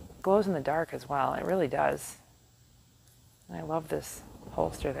it glows in the dark as well. It really does. And I love this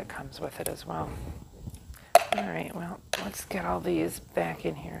holster that comes with it as well. All right, well, let's get all these back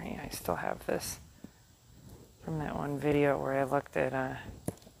in here. Yeah, I still have this from that one video where I looked at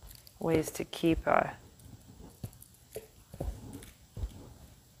ways to keep okay.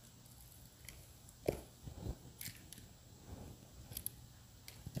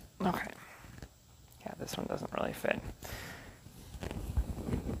 Yeah, this one doesn't really fit.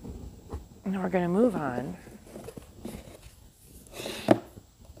 Now we're going to move on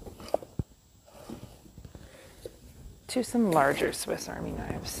to some larger Swiss Army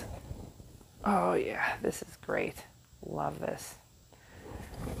knives. Oh yeah, this is great. Love this.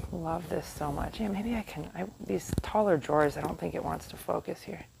 Love this so much. Yeah, maybe I can, these taller drawers, I don't think it wants to focus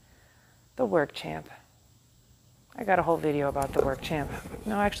here. The Work Champ. I got a whole video about the Work Champ.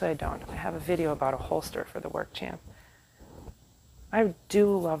 No, actually I don't. I have a video about a holster for the Work Champ. I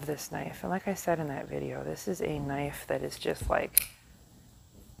do love this knife. And like I said in that video, this is a knife that is just like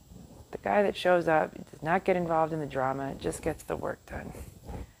the guy that shows up, does not get involved in the drama, just gets the work done.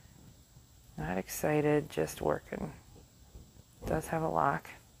 Not excited, just working. It does have a lock.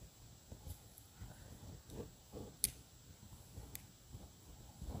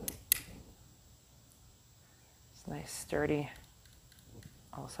 It's nice, sturdy,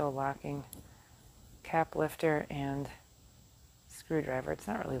 also locking cap lifter and screwdriver. It's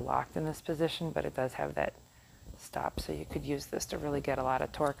not really locked in this position, but it does have that stop, so you could use this to really get a lot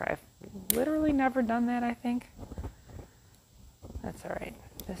of torque. I've literally never done that, I think. That's all right.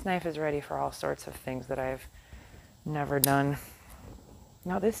 This knife is ready for all sorts of things that I've never done.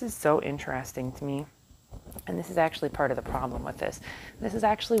 Now this is so interesting to me. And this is actually part of the problem with this. This is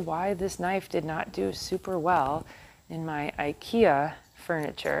actually why this knife did not do super well in my IKEA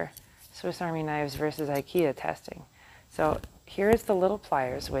furniture, Swiss Army knives versus IKEA testing. So here's the little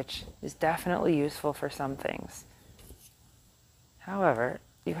pliers, which is definitely useful for some things. However,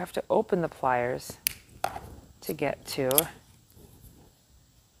 you have to open the pliers to get to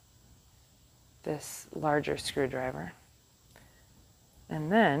this larger screwdriver.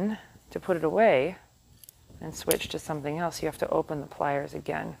 And then to put it away and switch to something else, you have to open the pliers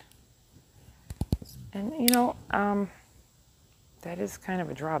again. And you know, that is kind of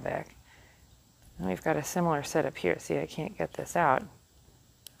a drawback. And we've got a similar setup here. See, I can't get this out.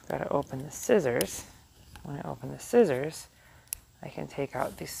 I've got to open the scissors. When I open the scissors, I can take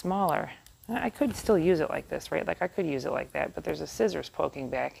out the smaller. I could still use it like this, right? Like I could use it like that, but there's a scissors poking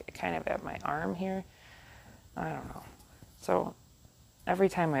back kind of at my arm here. I don't know. So every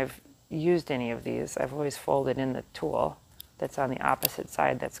time I've used any of these, I've always folded in the tool that's on the opposite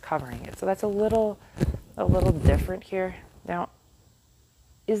side that's covering it. So that's a little different here. Now,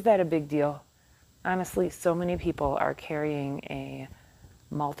 is that a big deal? Honestly, so many people are carrying a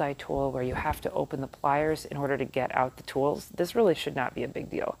multi-tool where you have to open the pliers in order to get out the tools. This really should not be a big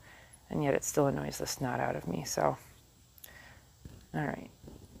deal. And yet it still annoys the snot out of me, so. All right,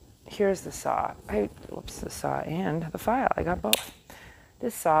 here's the saw. Whoops, the saw and the file, I got both.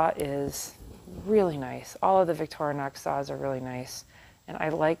 This saw is really nice. All of the Victorinox saws are really nice, and I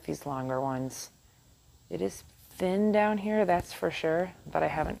like these longer ones. It is thin down here, that's for sure, but I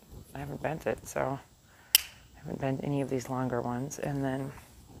haven't bent it, so I haven't bent any of these longer ones. And then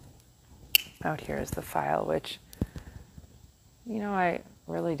out here is the file, which, you know, I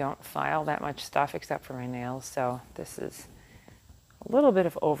really don't file that much stuff except for my nails, so this is a little bit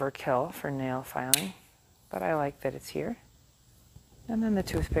of overkill for nail filing, but I like that it's here. And then the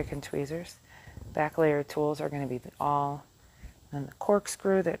toothpick and tweezers. Back layer tools are going to be the awl, and the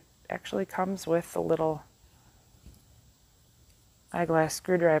corkscrew that actually comes with the little eyeglass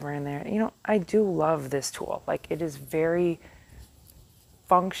screwdriver in there. You know, I do love this tool. Like, it is very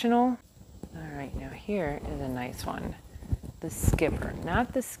functional. All right, now here is a nice one. The Skipper,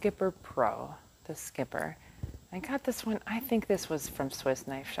 not the Skipper Pro, the Skipper. I got this one, I think this was from Swiss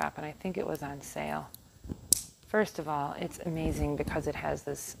Knife Shop, and I think it was on sale. First of all, it's amazing because it has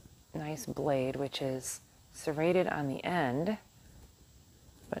this nice blade, which is serrated on the end,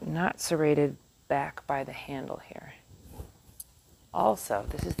 but not serrated back by the handle here. Also,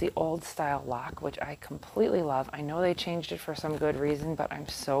 this is the old style lock, which I completely love. I know they changed it for some good reason, but I'm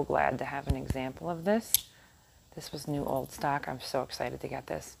so glad to have an example of this. This was new old stock. I'm so excited to get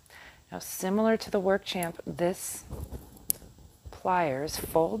this. Now, similar to the Work Champ, this pliers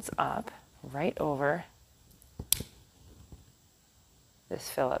folds up right over this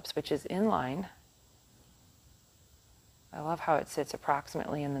Phillips, which is in line. I love how it sits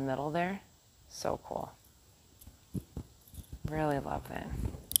approximately in the middle there. So cool. Really love that.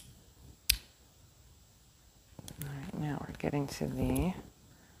 All right, now we're getting to the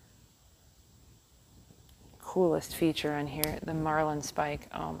coolest feature on here, the Marlin spike.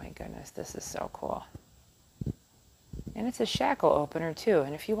 Oh my goodness, this is so cool. And it's a shackle opener too.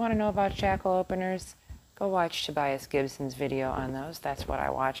 And if you want to know about shackle openers, go watch Tobias Gibson's video on those. That's what I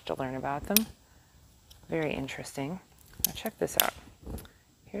watched to learn about them. Very interesting. Now check this out.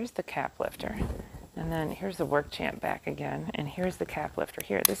 Here's the cap lifter. And then here's the Work Champ back again. And here's the cap lifter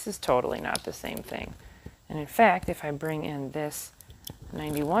here. This is totally not the same thing. And in fact, if I bring in this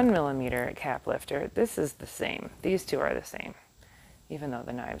 91mm cap lifter, this is the same. These two are the same, even though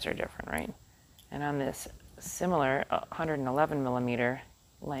the knives are different, right? And on this similar 111mm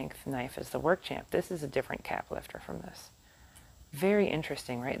length knife as the Work Champ, this is a different cap lifter from this. Very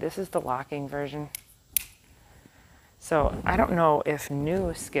interesting, right? This is the locking version. So I don't know if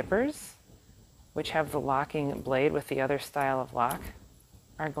new Skippers, which have the locking blade with the other style of lock,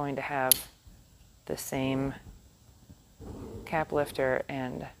 are going to have the same cap lifter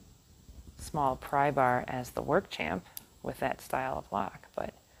and small pry bar as the Work Champ with that style of lock,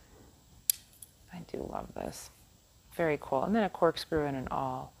 but I do love this. Very cool. And then a corkscrew and an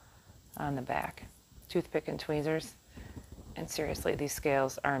awl on the back. Toothpick and tweezers. And seriously, these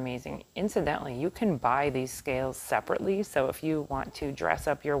scales are amazing. Incidentally, you can buy these scales separately, so if you want to dress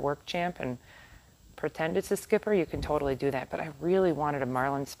up your Work Champ and pretend it's a Skipper, you can totally do that. But I really wanted a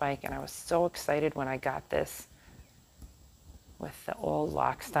Marlin spike, and I was so excited when I got this with the old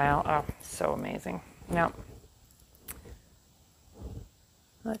lock style. Oh, so amazing. Now,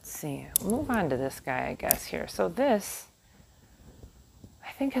 let's see. Move on to this guy, I guess, here. So this,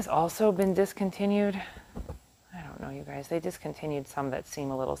 I think, has also been discontinued. I don't know, you guys. They discontinued some that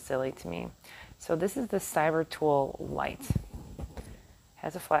seem a little silly to me. So this is the Cyber Tool Light.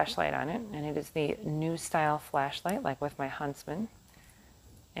 Has a flashlight on it, and it is the new style flashlight, like with my Huntsman.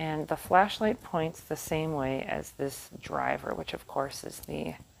 And the flashlight points the same way as this driver, which of course is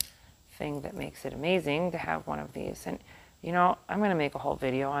the thing that makes it amazing to have one of these. And you know, I'm going to make a whole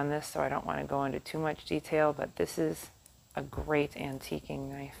video on this, so I don't want to go into too much detail, but this is a great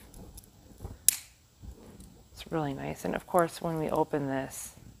antiquing knife. It's really nice. And of course, when we open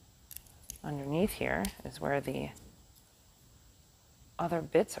this, underneath here is where the other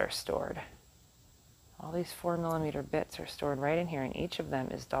bits are stored. All these 4mm bits are stored right in here, and each of them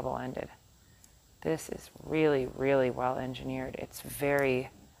is double-ended. This is really, really well engineered. It's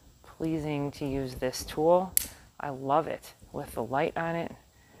very pleasing to use this tool. I love it with the light on it.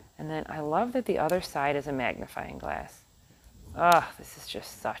 And then I love that the other side is a magnifying glass. Ah, this is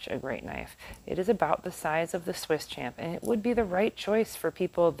just such a great knife. It is about the size of the Swiss Champ, and it would be the right choice for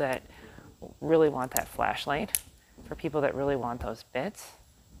people that really want that flashlight, for people that really want those bits,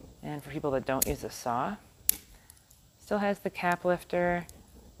 and for people that don't use a saw. Still has the cap lifter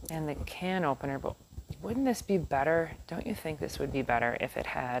and the can opener, but wouldn't this be better? Don't you think this would be better if it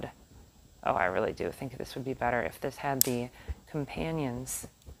had, oh, I really do think this would be better if this had the Companions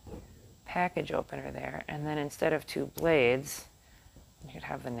package opener there, and then instead of two blades, you could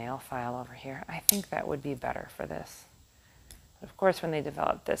have the nail file over here. I think that would be better for this. But of course, when they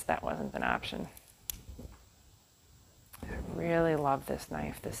developed this, that wasn't an option. I really love this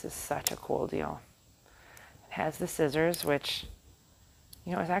knife. This is such a cool deal. It has the scissors, which,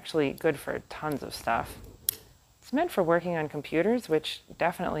 you know, is actually good for tons of stuff. It's meant for working on computers, which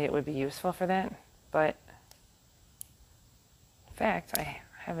definitely it would be useful for that. But in fact, I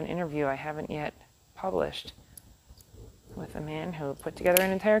have an interview I haven't yet published with a man who put together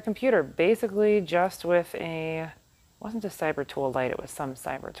an entire computer, basically just with a, it wasn't a Cyber Tool Light, it was some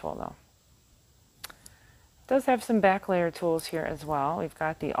Cyber Tool though. It does have some back layer tools here as well. We've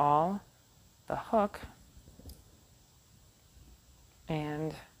got the awl, the hook,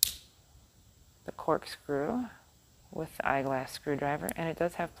 and the corkscrew with the eyeglass screwdriver, and it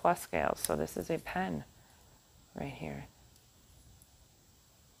does have plus scales, so this is a pen right here.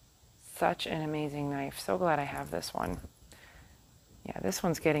 Such an amazing knife. So glad I have this one. Yeah, this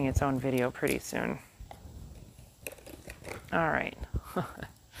one's getting its own video pretty soon. All right.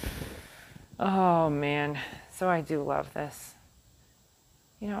 Oh man, so I do love this.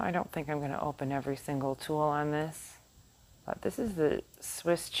 You know, I don't think I'm going to open every single tool on this, but this is the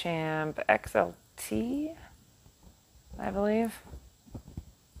Swiss Champ XLT, I believe.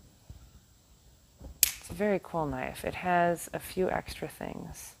 It's a very cool knife. It has a few extra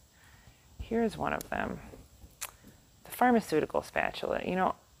things. Here's one of them. The pharmaceutical spatula. You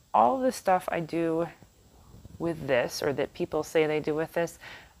know, all of the stuff I do with this, or that people say they do with this,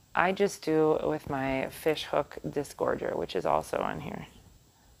 I just do with my fish hook disgorger, which is also on here.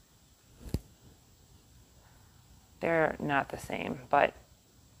 They're not the same, but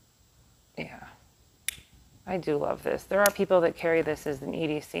yeah, I do love this. There are people that carry this as an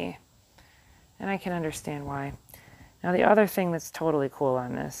EDC, and I can understand why. Now the other thing that's totally cool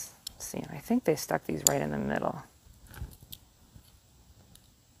on this, let's see, I think they stuck these right in the middle.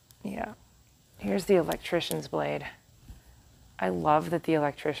 Yeah, here's the electrician's blade. I love that the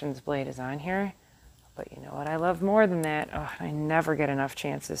electrician's blade is on here, but you know what I love more than that? Oh, I never get enough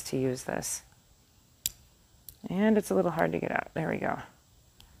chances to use this. And it's a little hard to get out. There we go.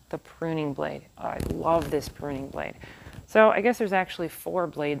 The pruning blade. Oh, I love this pruning blade. So I guess there's actually 4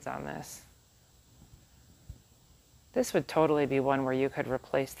 blades on this. This would totally be one where you could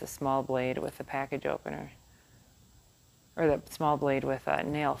replace the small blade with the package opener, or the small blade with a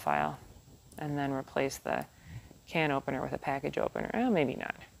nail file, and then replace the can opener with a package opener. Well, maybe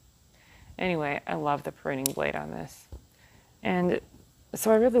not. Anyway, I love the pruning blade on this. And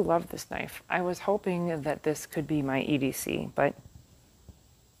so I really love this knife. I was hoping that this could be my EDC, but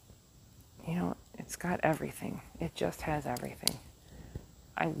you know, it's got everything. It just has everything.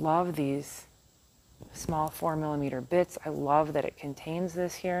 I love these small 4mm bits. I love that it contains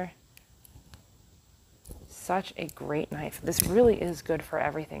this here. Such a great knife. This really is good for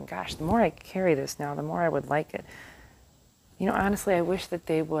everything. Gosh, the more I carry this now, the more I would like it. You know, honestly, I wish that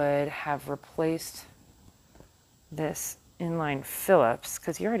they would have replaced this inline Phillips,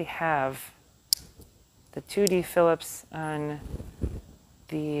 because you already have the 2D Phillips on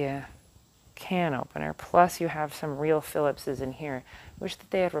the can opener, plus you have some real Phillipses in here. I wish that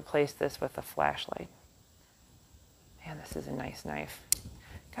they had replaced this with a flashlight. Man, this is a nice knife.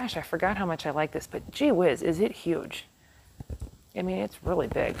 Gosh, I forgot how much I like this, but gee whiz, is it huge. I mean, it's really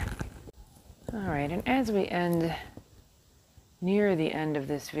big. All right, and as we end near the end of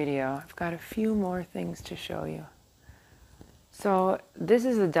this video. I've got a few more things to show you. So this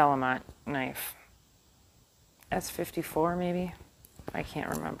is a Delamont knife. S54 maybe? I can't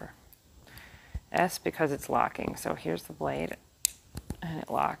remember. S because it's locking. So here's the blade and it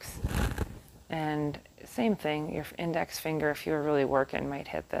locks. And same thing, your index finger, if you were really working, might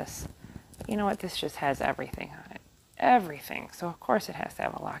hit this. You know what? This just has everything on it. Everything. So of course it has to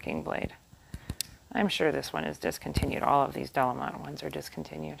have a locking blade. I'm sure this one is discontinued. All of these Delamont ones are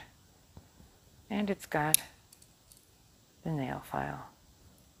discontinued. And it's got the nail file.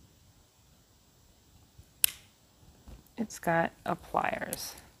 It's got a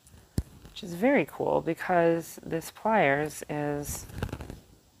pliers, which is very cool because this pliers is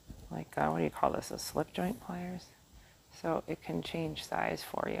like, what do you call this, a slip joint pliers? So it can change size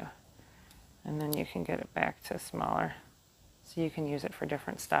for you. And then you can get it back to smaller. So you can use it for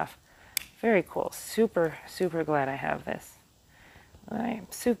different stuff. Very cool. Super, super glad I have this. I'm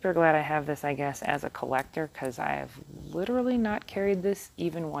super glad I have this, I guess, as a collector because I have literally not carried this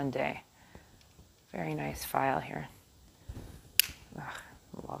even one day. Very nice file here. Ugh,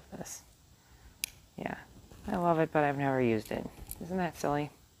 I love this. Yeah, I love it, but I've never used it. Isn't that silly?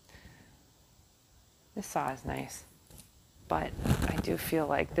 This saw is nice, but I do feel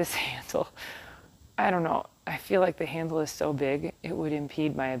like this handle, I don't know, I feel like the handle is so big, it would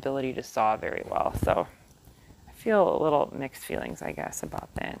impede my ability to saw very well. So I feel a little mixed feelings, I guess,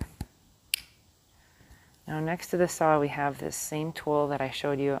 about that. Now next to the saw, we have this same tool that I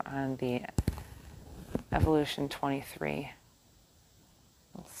showed you on the Evolution 23.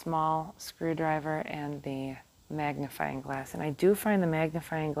 A small screwdriver and the magnifying glass. And I do find the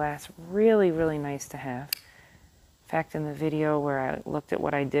magnifying glass really, really nice to have. In fact, in the video where I looked at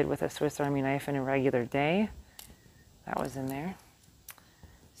what I did with a Swiss Army knife in a regular day, that was in there.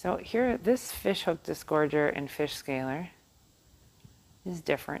 So here, this fish hook disgorger and fish scaler is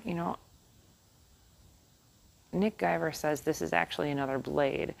different. You know, Nick Guyver says this is actually another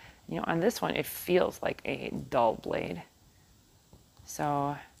blade. You know, on this one, it feels like a dull blade.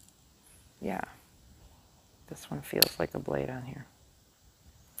 So, yeah. This one feels like a blade on here.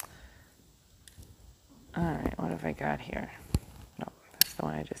 All right, what have I got here? No, that's the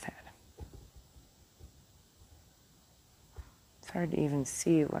one I just had. It's hard to even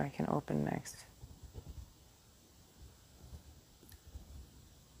see what I can open next.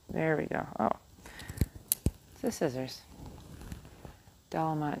 There we go. Oh, it's the scissors.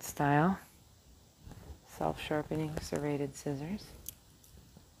 Delamont style. Self-sharpening serrated scissors.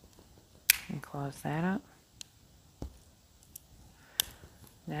 And close that up.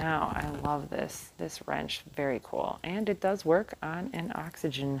 Now, I love this. This wrench, very cool. And it does work on an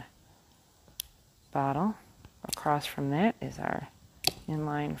oxygen bottle. Across from that is our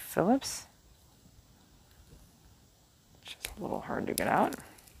inline Phillips, which is a little hard to get out.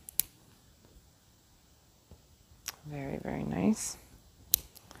 Very, very nice.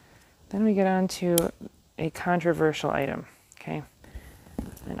 Then we get on to a controversial item, okay?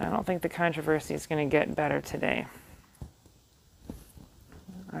 And I don't think the controversy is going to get better today.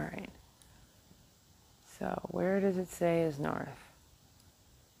 All right. So where does it say is north?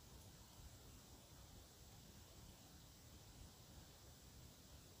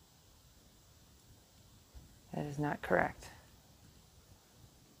 That is not correct.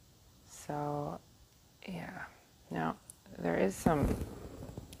 So, yeah. Now, there is some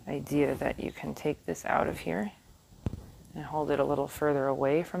idea that you can take this out of here and hold it a little further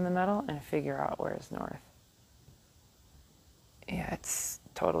away from the metal and figure out where is north. Yeah, it's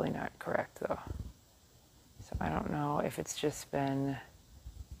totally not correct though. So I don't know if it's just been,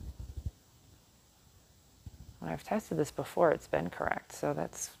 when I've tested this before, it's been correct. So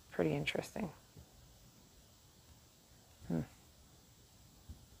that's pretty interesting.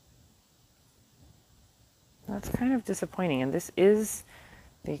 That's kind of disappointing. And this is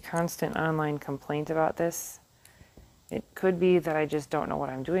the constant online complaint about this. It could be that I just don't know what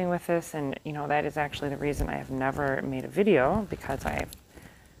I'm doing with this, and you know, that is actually the reason I have never made a video, because I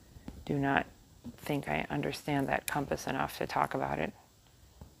do not think I understand that compass enough to talk about it.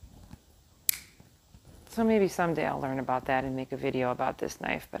 So maybe someday I'll learn about that and make a video about this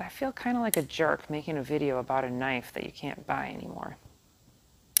knife, but I feel kind of like a jerk making a video about a knife that you can't buy anymore.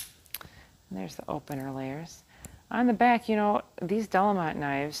 And there's the opener layers. On the back, you know, these Delamont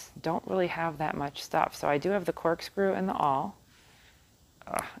knives don't really have that much stuff. So I do have the corkscrew and the awl.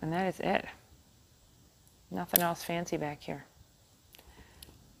 And that is it. Nothing else fancy back here.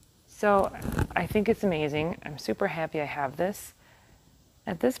 So I think it's amazing. I'm super happy I have this.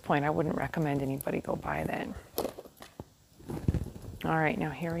 At this point, I wouldn't recommend anybody go buy that. All right, now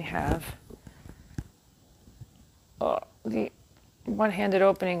here we have the one-handed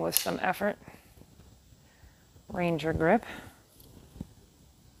opening with some effort. Ranger grip.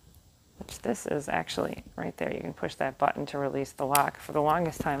 Which this is actually right there. You can push that button to release the lock. For the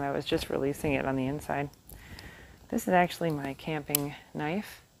longest time, I was just releasing it on the inside. This is actually my camping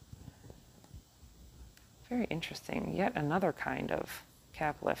knife. Very interesting. Yet another kind of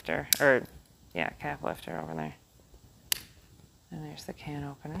cap lifter, or yeah, cap lifter over there. And there's the can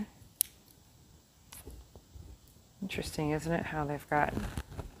opener. Interesting, isn't it, how they've got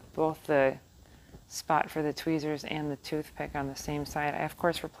both the spot for the tweezers and the toothpick on the same side. I, of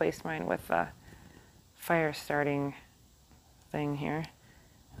course, replaced mine with a fire starting thing here.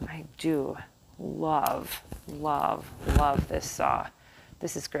 I do love, love, love this saw.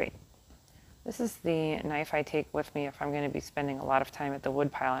 This is great. This is the knife I take with me if I'm going to be spending a lot of time at the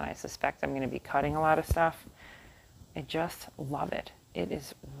wood pile and I suspect I'm going to be cutting a lot of stuff. I just love it. It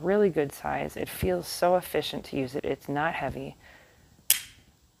is really good size. It feels so efficient to use it. It's not heavy.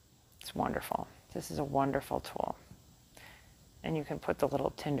 It's wonderful. This is a wonderful tool. And you can put the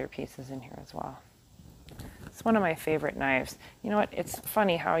little tinder pieces in here as well. It's one of my favorite knives. You know what? It's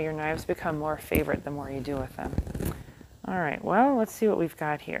funny how your knives become more favorite the more you do with them. All right, well, let's see what we've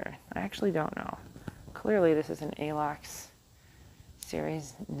got here. I actually don't know. Clearly, this is an Alox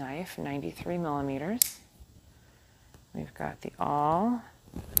series knife, 93 millimeters. We've got the awl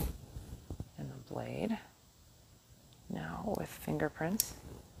and the blade. Now with fingerprints.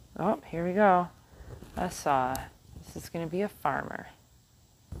 Oh, here we go. A saw. This is going to be a farmer.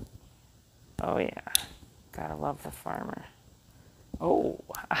 Oh yeah, gotta love the farmer. Oh,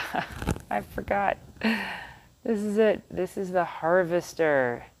 I forgot. This is it. This is the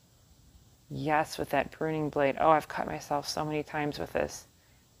harvester. Yes, with that pruning blade. Oh, I've cut myself so many times with this.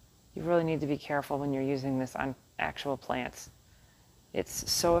 You really need to be careful when you're using this on actual plants.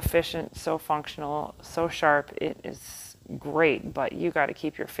 It's so efficient, so functional, so sharp. It is great, but you got to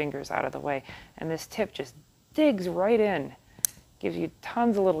keep your fingers out of the way. And this tip just digs right in. Gives you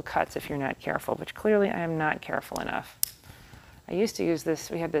tons of little cuts if you're not careful, which clearly I am not careful enough. I used to use this.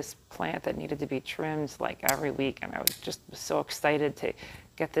 We had this plant that needed to be trimmed like every week, and I was just so excited to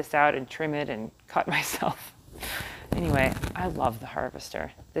get this out and trim it and cut myself. Anyway, I love the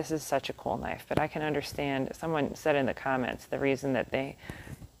harvester. This is such a cool knife, but I can understand, someone said in the comments, the reason that they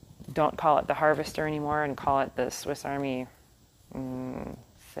don't call it the harvester anymore and call it the Swiss Army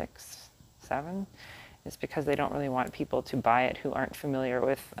 6, 7 is because they don't really want people to buy it who aren't familiar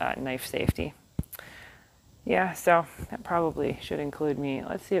with knife safety. Yeah, so that probably should include me.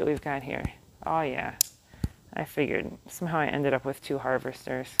 Let's see what we've got here. Oh yeah, I figured. Somehow I ended up with 2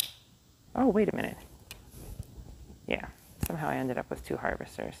 harvesters. Oh, wait a minute. Yeah, somehow I ended up with 2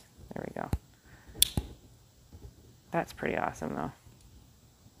 harvesters. There we go. That's pretty awesome,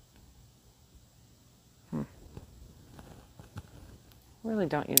 though. Really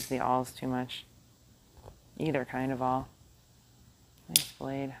don't use the awls too much. Either kind of awl. Nice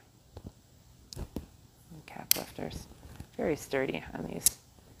blade. And cap lifters. Very sturdy on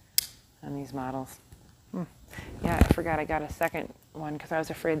these models. Yeah, I forgot I got a second one because I was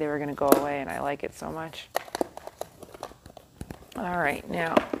afraid they were going to go away, and I like it so much. All right,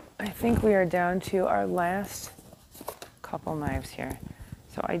 now I think we are down to our last couple knives here.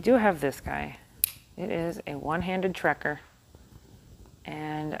 So I do have this guy. It is a one-handed trekker,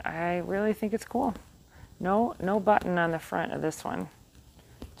 and I really think it's cool. No button on the front of this one.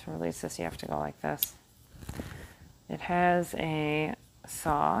 To release this, you have to go like this. It has a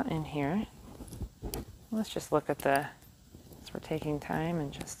saw in here. Let's just look at the, as we're taking time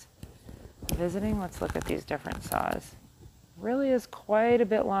and just visiting, let's look at these different saws. Really is quite a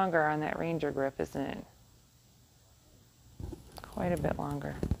bit longer on that Ranger grip, isn't it? Quite a bit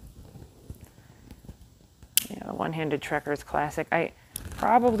longer. Yeah, the one-handed trekker is classic. I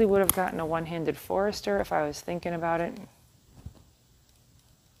probably would have gotten a one-handed Forester if I was thinking about it.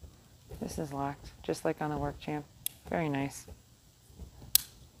 This is locked, just like on the Work Champ. Very nice.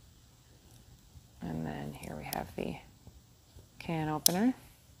 And then here we have the can opener.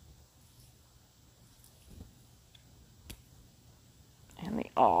 And the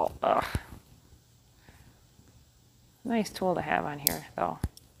awl. Ugh. Nice tool to have on here, though.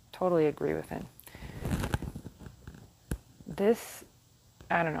 Totally agree with it. This,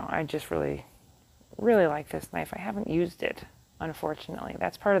 I don't know, I just really like this knife. I haven't used it, unfortunately.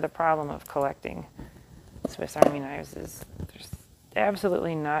 That's part of the problem of collecting Swiss Army knives is there's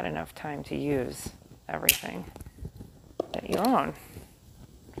absolutely not enough time to use everything that you own.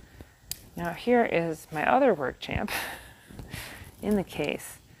 Now here is my other Work Champ in the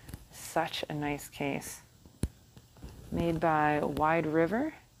case. Such a nice case. Made by Wide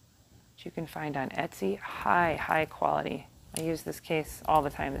River, which you can find on Etsy. High quality I use this case all the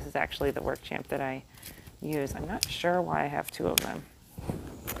time. This is actually the Work Champ that I use. I'm not sure why I have two of them.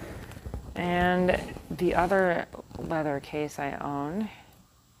 And the other leather case I own,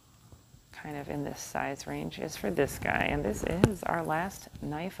 kind of in this size range, is for this guy. And this is our last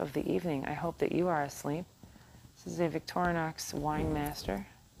knife of the evening. I hope that you are asleep. This is a Victorinox Wine Master.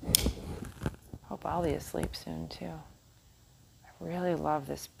 Hope I'll be asleep soon too. I really love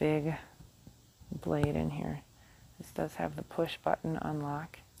this big blade in here. This does have the push button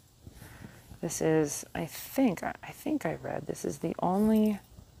unlock. This is, I think I read, this is the only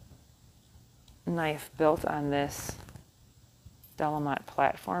knife built on this Delamont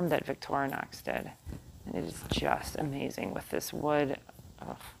platform that Victorinox did. And it is just amazing with this wood.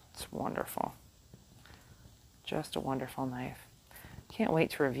 Oh, it's wonderful. Just a wonderful knife. Can't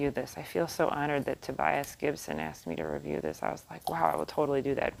wait to review this. I feel so honored that Tobias Gibson asked me to review this. I was like, wow, I will totally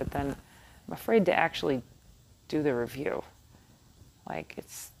do that. But then I'm afraid to actually do the review. Like,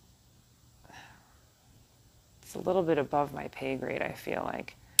 it's a little bit above my pay grade, I feel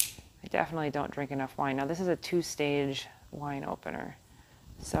like. I definitely don't drink enough wine. Now, this is a 2-stage wine opener.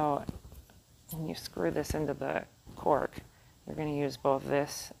 So when you screw this into the cork, you're going to use both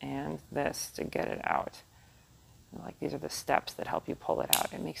this and this to get it out. Like, these are the steps that help you pull it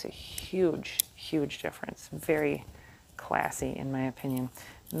out. It makes a huge, huge difference. Very classy, in my opinion.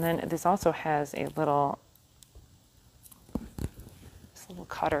 And then this also has a little, this little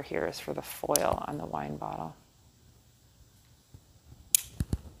cutter here is for the foil on the wine bottle.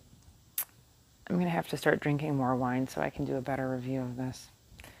 I'm going to have to start drinking more wine so I can do a better review of this.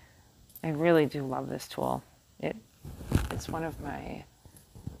 I really do love this tool. It's one of my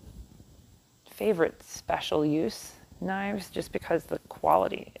favorite special use knives just because the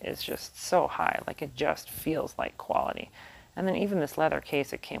quality is just so high. Like, it just feels like quality. And then even this leather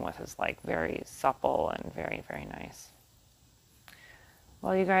case it came with is like very supple and very, very nice.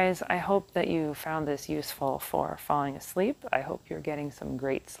 Well, you guys, I hope that you found this useful for falling asleep. I hope you're getting some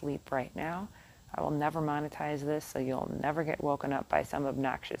great sleep right now. I will never monetize this, so you'll never get woken up by some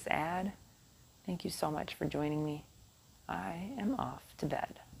obnoxious ad. Thank you so much for joining me. I am off to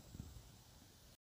bed.